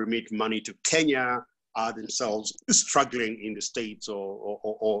people who remit money to Kenya are themselves struggling in the States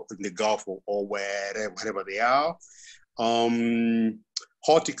or in the Gulf or wherever they are.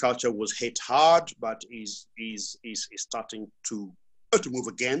 Horticulture was hit hard, but is starting to move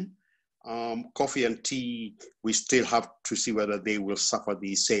again. Coffee and tea, we still have to see whether they will suffer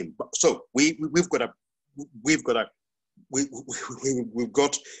the same. So we've got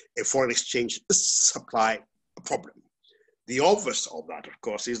a foreign exchange supply problem. The obverse of that, of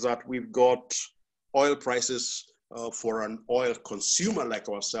course, is that we've got oil prices for an oil consumer like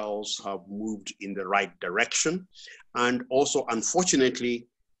ourselves have moved in the right direction, and also, unfortunately,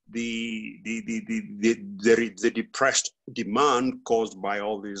 the depressed demand caused by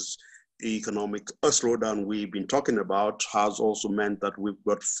all this economic slowdown we've been talking about has also meant that we've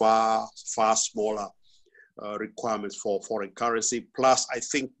got far smaller requirements for foreign currency. Plus, I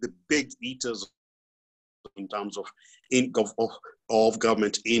think the big eaters in terms of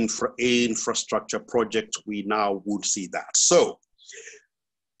government infrastructure projects, we now would see that. So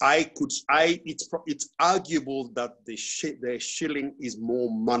it's arguable that the shilling is more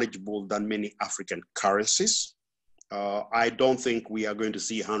manageable than many African currencies. I don't think we are going to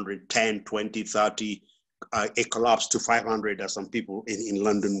see 110, 20, 30, a collapse to 500, as some people in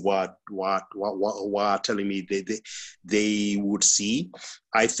London were telling me they would see.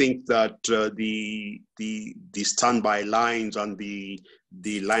 I think that the standby lines and the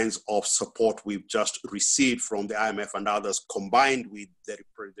lines of support we've just received from the IMF and others, combined with the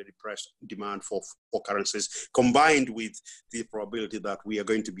depressed demand for currencies, combined with the probability that we are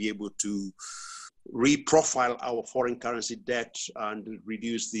going to be able to reprofile our foreign currency debt and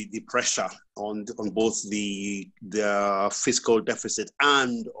reduce the pressure on both the fiscal deficit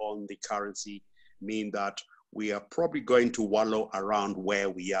and on the currency, mean that we are probably going to wallow around where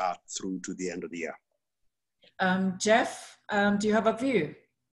we are through to the end of the year. Jeff, do you have a view?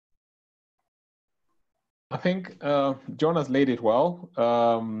 I think John has laid it well.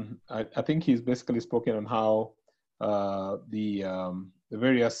 I think he's basically spoken on how the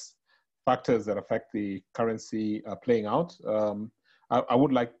various factors that affect the currency are playing out. I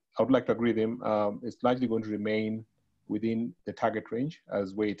would like I would like to agree with him. It's likely going to remain within the target range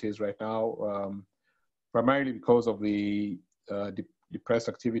as way it is right now, primarily because of the depressed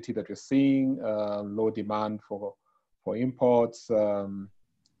activity that we're seeing, low demand for imports,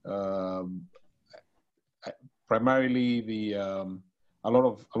 primarily a lot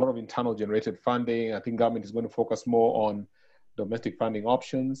of internal generated funding. I think government is going to focus more on domestic funding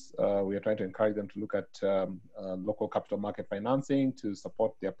options. We are trying to encourage them to look at local capital market financing to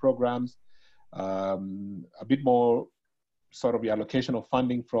support their programs. A bit more sort of the allocation of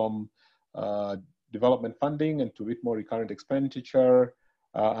funding from development funding and to a bit more recurrent expenditure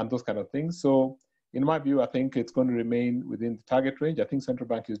and those kind of things. So in my view, I think it's going to remain within the target range. I think central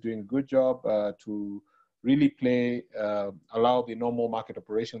bank is doing a good job to really allow the normal market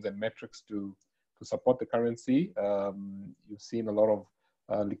operations and metrics to support the currency. You've seen a lot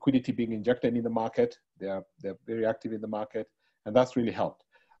of liquidity being injected in the market. They're very active in the market, and that's really helped.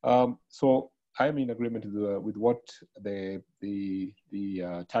 So I'm in agreement with what the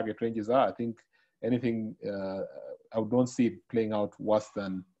target ranges are. I think anything, I don't see it playing out worse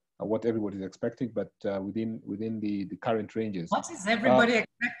than what everybody's expecting, but within the current ranges. What is everybody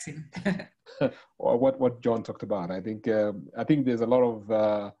expecting? Or what John talked about. I think there's a lot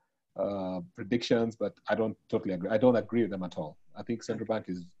of predictions, but I don't totally agree. I don't agree with them at all. I think central bank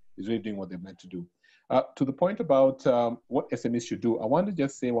is really doing what they're meant to do. To the point about what SMEs should do, I want to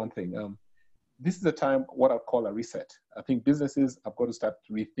just say one thing. This is a time, what I call a reset. I think businesses have got to start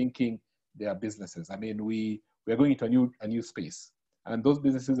rethinking their businesses. I mean, we're going into a new space. And those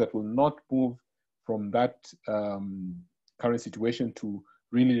businesses that will not move from that current situation to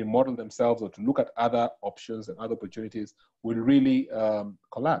really remodel themselves or to look at other options and other opportunities will really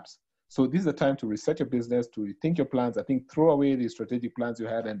collapse. So this is a time to reset your business, to rethink your plans. I think throw away the strategic plans you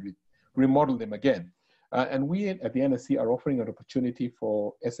had and remodel them again. And we at the NSC are offering an opportunity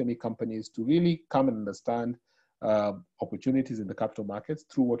for SME companies to really come and understand opportunities in the capital markets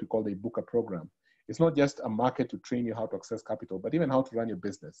through what we call the Booker program. It's not just a market to train you how to access capital, but even how to run your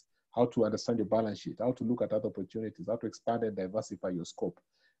business, how to understand your balance sheet, how to look at other opportunities, how to expand and diversify your scope.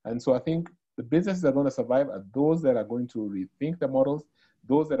 And so I think the businesses that are going to survive are those that are going to rethink the models,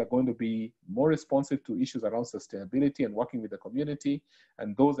 those that are going to be more responsive to issues around sustainability and working with the community,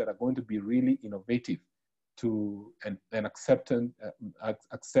 and those that are going to be really innovative and accept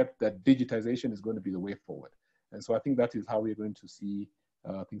that digitization is going to be the way forward. And so I think that is how we're going to see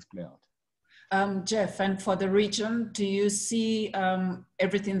things play out. Jeff, and for the region, do you see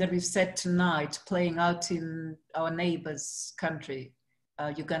everything that we've said tonight playing out in our neighbors' country,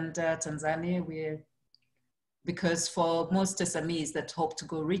 Uganda, Tanzania? Because for most SMEs that hope to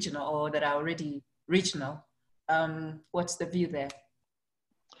go regional or that are already regional, what's the view there?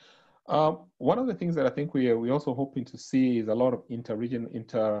 One of the things that I think we're also hoping to see is a lot of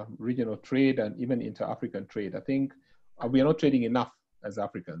inter-regional trade and even inter-African trade. I think we are not trading enough as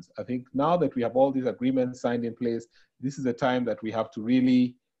Africans. I think now that we have all these agreements signed in place, this is the time that we have to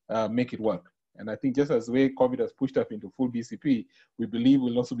really make it work. And I think just as the way COVID has pushed us into full BCP, we believe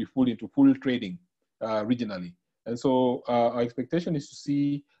we'll also be into full trading regionally. And so our expectation is to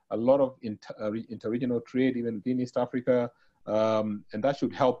see a lot of inter-regional trade even within East Africa, and that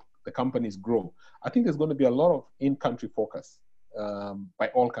should help the companies grow. I think there's going to be a lot of in-country focus by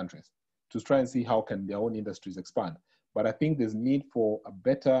all countries to try and see how can their own industries expand. But I think there's need for a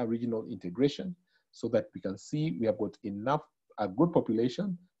better regional integration so that we can see we have got a good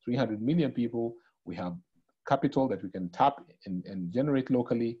population, 300 million people. We have capital that we can tap and generate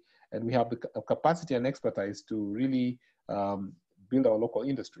locally. And we have the capacity and expertise to really build our local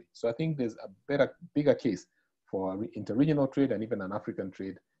industry. So I think there's a bigger case for inter-regional trade and even an African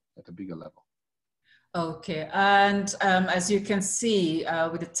trade at a bigger level. Okay, and as you can see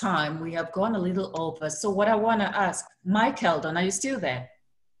with the time, we have gone a little over. So what I want to ask, Mike Eldon, are you still there?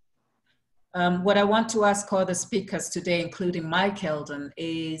 What I want to ask all the speakers today, including Mike Eldon,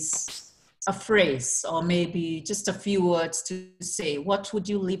 is a phrase or maybe just a few words to say. What would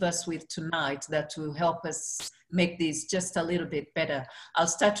you leave us with tonight that will help us make this just a little bit better? I'll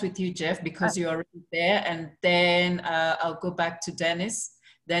start with you, Jeff, because you're already there, and then I'll go back to Dennis,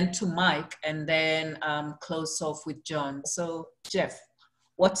 then to Mike, and then close off with John. So Jeff,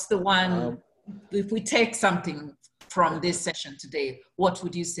 what's the one, if we take something from this session today, what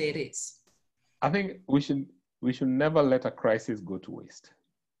would you say it is? I think we should never let a crisis go to waste.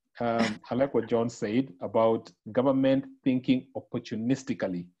 I like what John said about government thinking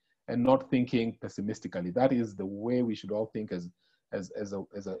opportunistically and not thinking pessimistically. That is the way we should all think as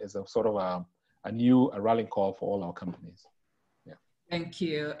a sort of a rallying call for all our companies. Thank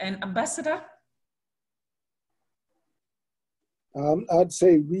you. And Ambassador? I'd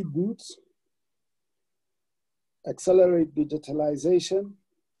say reboot, accelerate digitalization,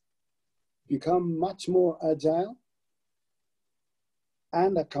 become much more agile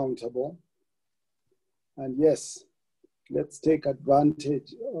and accountable. And yes, let's take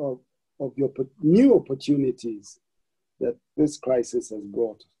advantage of your new opportunities that this crisis has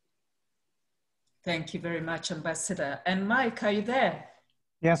brought. Thank you very much, Ambassador. And Mike, are you there?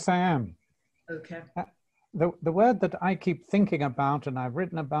 Yes, I am. Okay. The word that I keep thinking about, and I've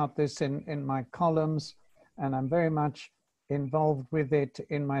written about this in my columns, and I'm very much involved with it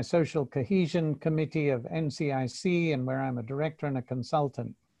in my social cohesion committee of NCIC, and where I'm a director and a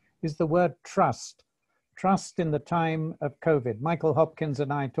consultant, is the word trust. Trust in the time of COVID. Michael Hopkins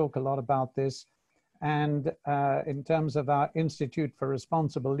and I talk a lot about this, and in terms of our Institute for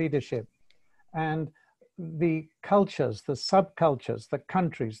Responsible Leadership. And the cultures, the subcultures, the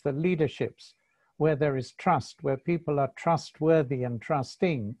countries, the leaderships, where there is trust, where people are trustworthy and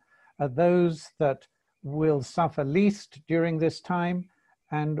trusting, are those that will suffer least during this time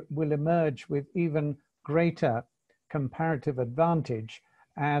and will emerge with even greater comparative advantage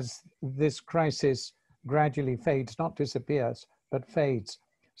as this crisis gradually fades, not disappears, but fades.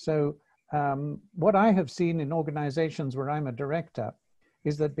 So what I have seen in organizations where I'm a director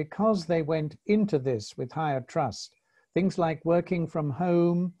is that because they went into this with higher trust, things like working from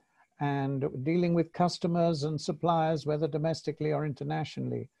home and dealing with customers and suppliers, whether domestically or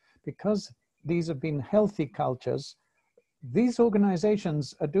internationally, because these have been healthy cultures, these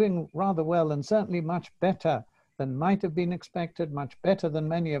organizations are doing rather well, and certainly much better than might have been expected, much better than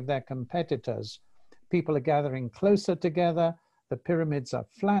many of their competitors. People are gathering closer together, the pyramids are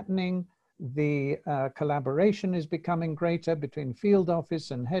flattening, the collaboration is becoming greater between field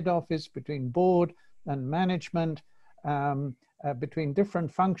office and head office, between board and management, between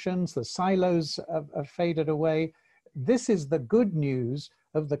different functions. The silos have faded away. This is the good news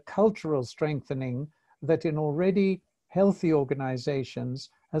of the cultural strengthening that in already healthy organizations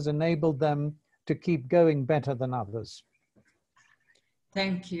has enabled them to keep going better than others.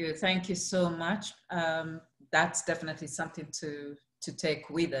 Thank you so much. That's definitely something to take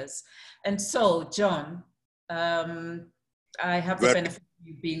with us. And so, John, I have the benefit of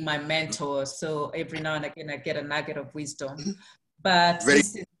you being my mentor, so every now and again I get a nugget of wisdom. But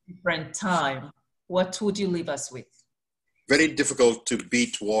this is a different time. What would you leave us with? Very difficult to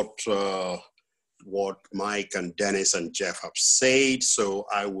beat what Mike and Dennis and Jeff have said, so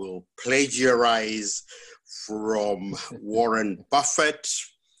I will plagiarize from Warren Buffett,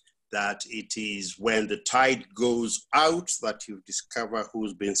 that it is when the tide goes out that you discover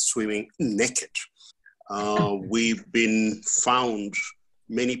who's been swimming naked. We've been found,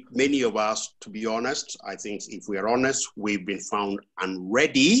 many of us, to be honest, I think if we are honest, we've been found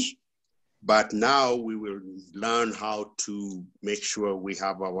unready, but now we will learn how to make sure we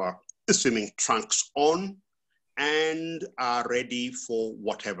have our swimming trunks on and are ready for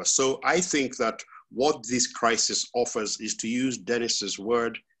whatever. So I think that what this crisis offers is, to use Dennis's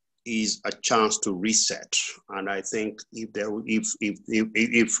word, is a chance to reset. And I think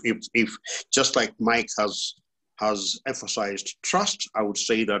if just like Mike has emphasized trust, I would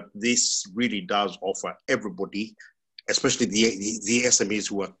say that this really does offer everybody, especially the SMEs,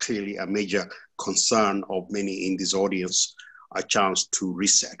 who are clearly a major concern of many in this audience, a chance to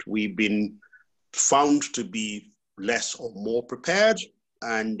reset. We've been found to be less or more prepared,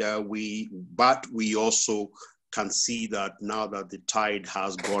 and but we also can see that now that the tide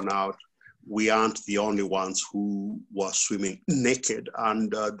has gone out, we aren't the only ones who were swimming naked,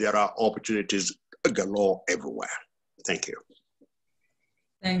 and there are opportunities galore everywhere. Thank you.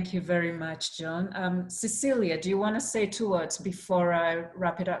 Thank you very much, John. Cecilia, do you want to say 2 words before I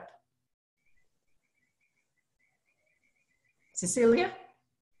wrap it up? Cecilia?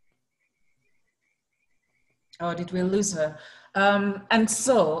 Oh, did we lose her? And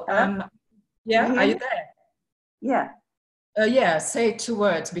so, yeah, are you there? Yeah. Yeah, say 2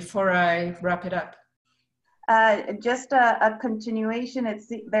 words before I wrap it up. Just a continuation.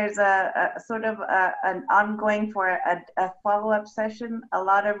 There's a sort of an ongoing for a follow-up session. A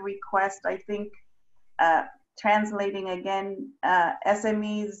lot of requests, I think, translating again,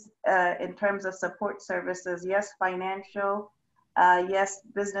 SMEs in terms of support services, yes, financial, yes,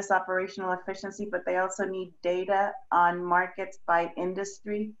 business operational efficiency, but they also need data on markets by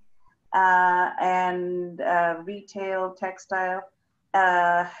industry, and retail, textile,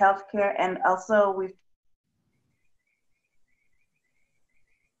 healthcare, and also we've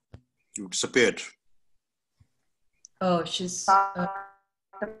You disappeared. Oh, she's...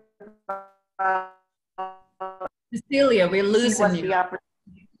 Cecilia, we're losing you.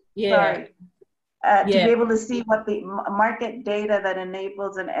 Yeah. Sorry. to be able to see what the market data that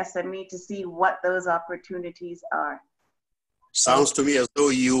enables an SME to see what those opportunities are. Sounds to me as though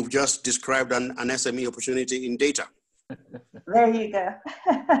you've just described an SME opportunity in data. There you go.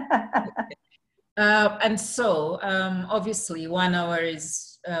 And so obviously 1 hour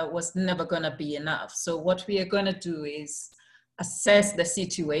was never going to be enough. So what we are going to do is assess the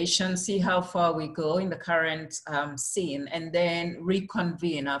situation, see how far we go in the current scene, and then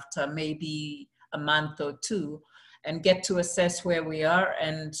reconvene after maybe a month or two and get to assess where we are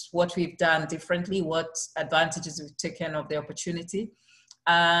and what we've done differently, what advantages we've taken of the opportunity,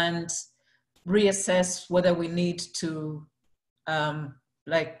 and reassess whether we need to,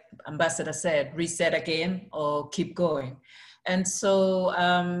 like Ambassador said, reset again or keep going. And so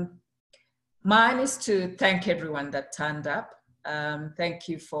mine is to thank everyone that turned up. Thank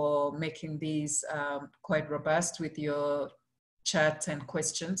you for making these quite robust with your chat and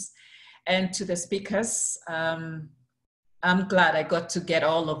questions. And to the speakers, I'm glad I got to get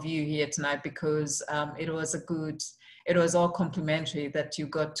all of you here tonight because it was all complimentary that you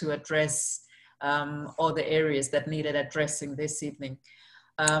got to address all the areas that needed addressing this evening.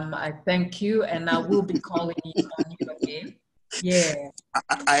 I thank you, and I will be calling on you again. Yeah.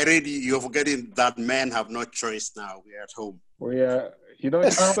 Irene, you're forgetting that men have no choice now. We're at home. We are,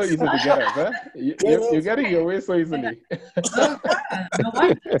 it's so easy to get us, huh? You're getting your way so easily. No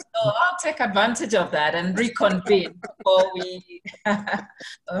wonder. So I'll take advantage of that and reconvene before we.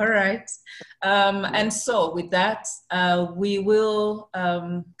 All right. And so with that, we will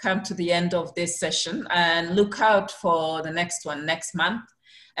come to the end of this session and look out for the next one next month.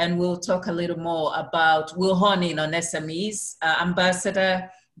 And we'll talk a little more about, we'll hone in on SMEs. Ambassador,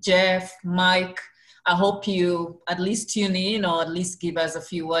 Jeff, Mike, I hope you at least tune in or at least give us a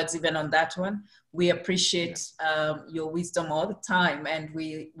few words even on that one. We appreciate your wisdom all the time, and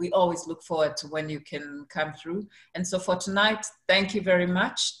we always look forward to when you can come through. And so for tonight, thank you very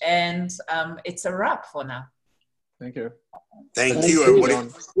much. And it's a wrap for now. Thank you. Thank you, everybody.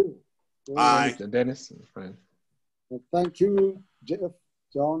 Bye. Dennis. Thank you, Jeff,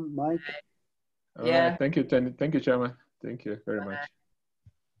 John, Mike. All right. Thank you, Thank you, Chairman. Thank you very much. Thank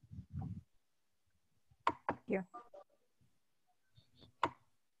you.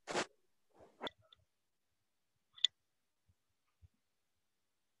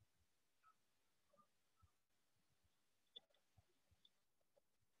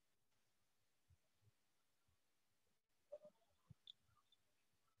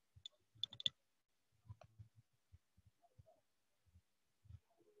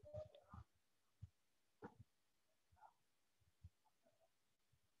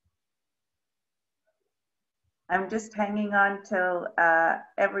 I'm just hanging on till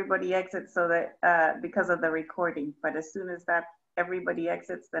everybody exits so that because of the recording. But as soon as that everybody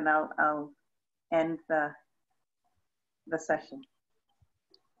exits, then I'll end the session.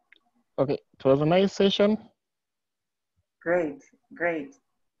 Okay, it was a nice session. Great, great.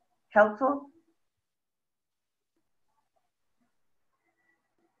 Helpful?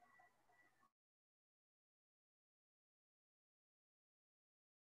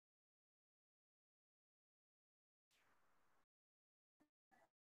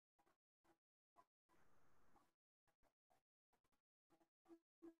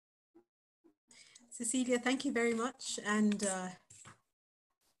 Cecilia, thank you very much, and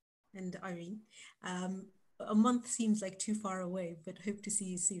Irene. A month seems like too far away, but hope to see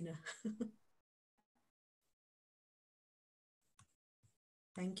you sooner.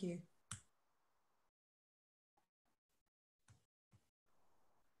 Thank you.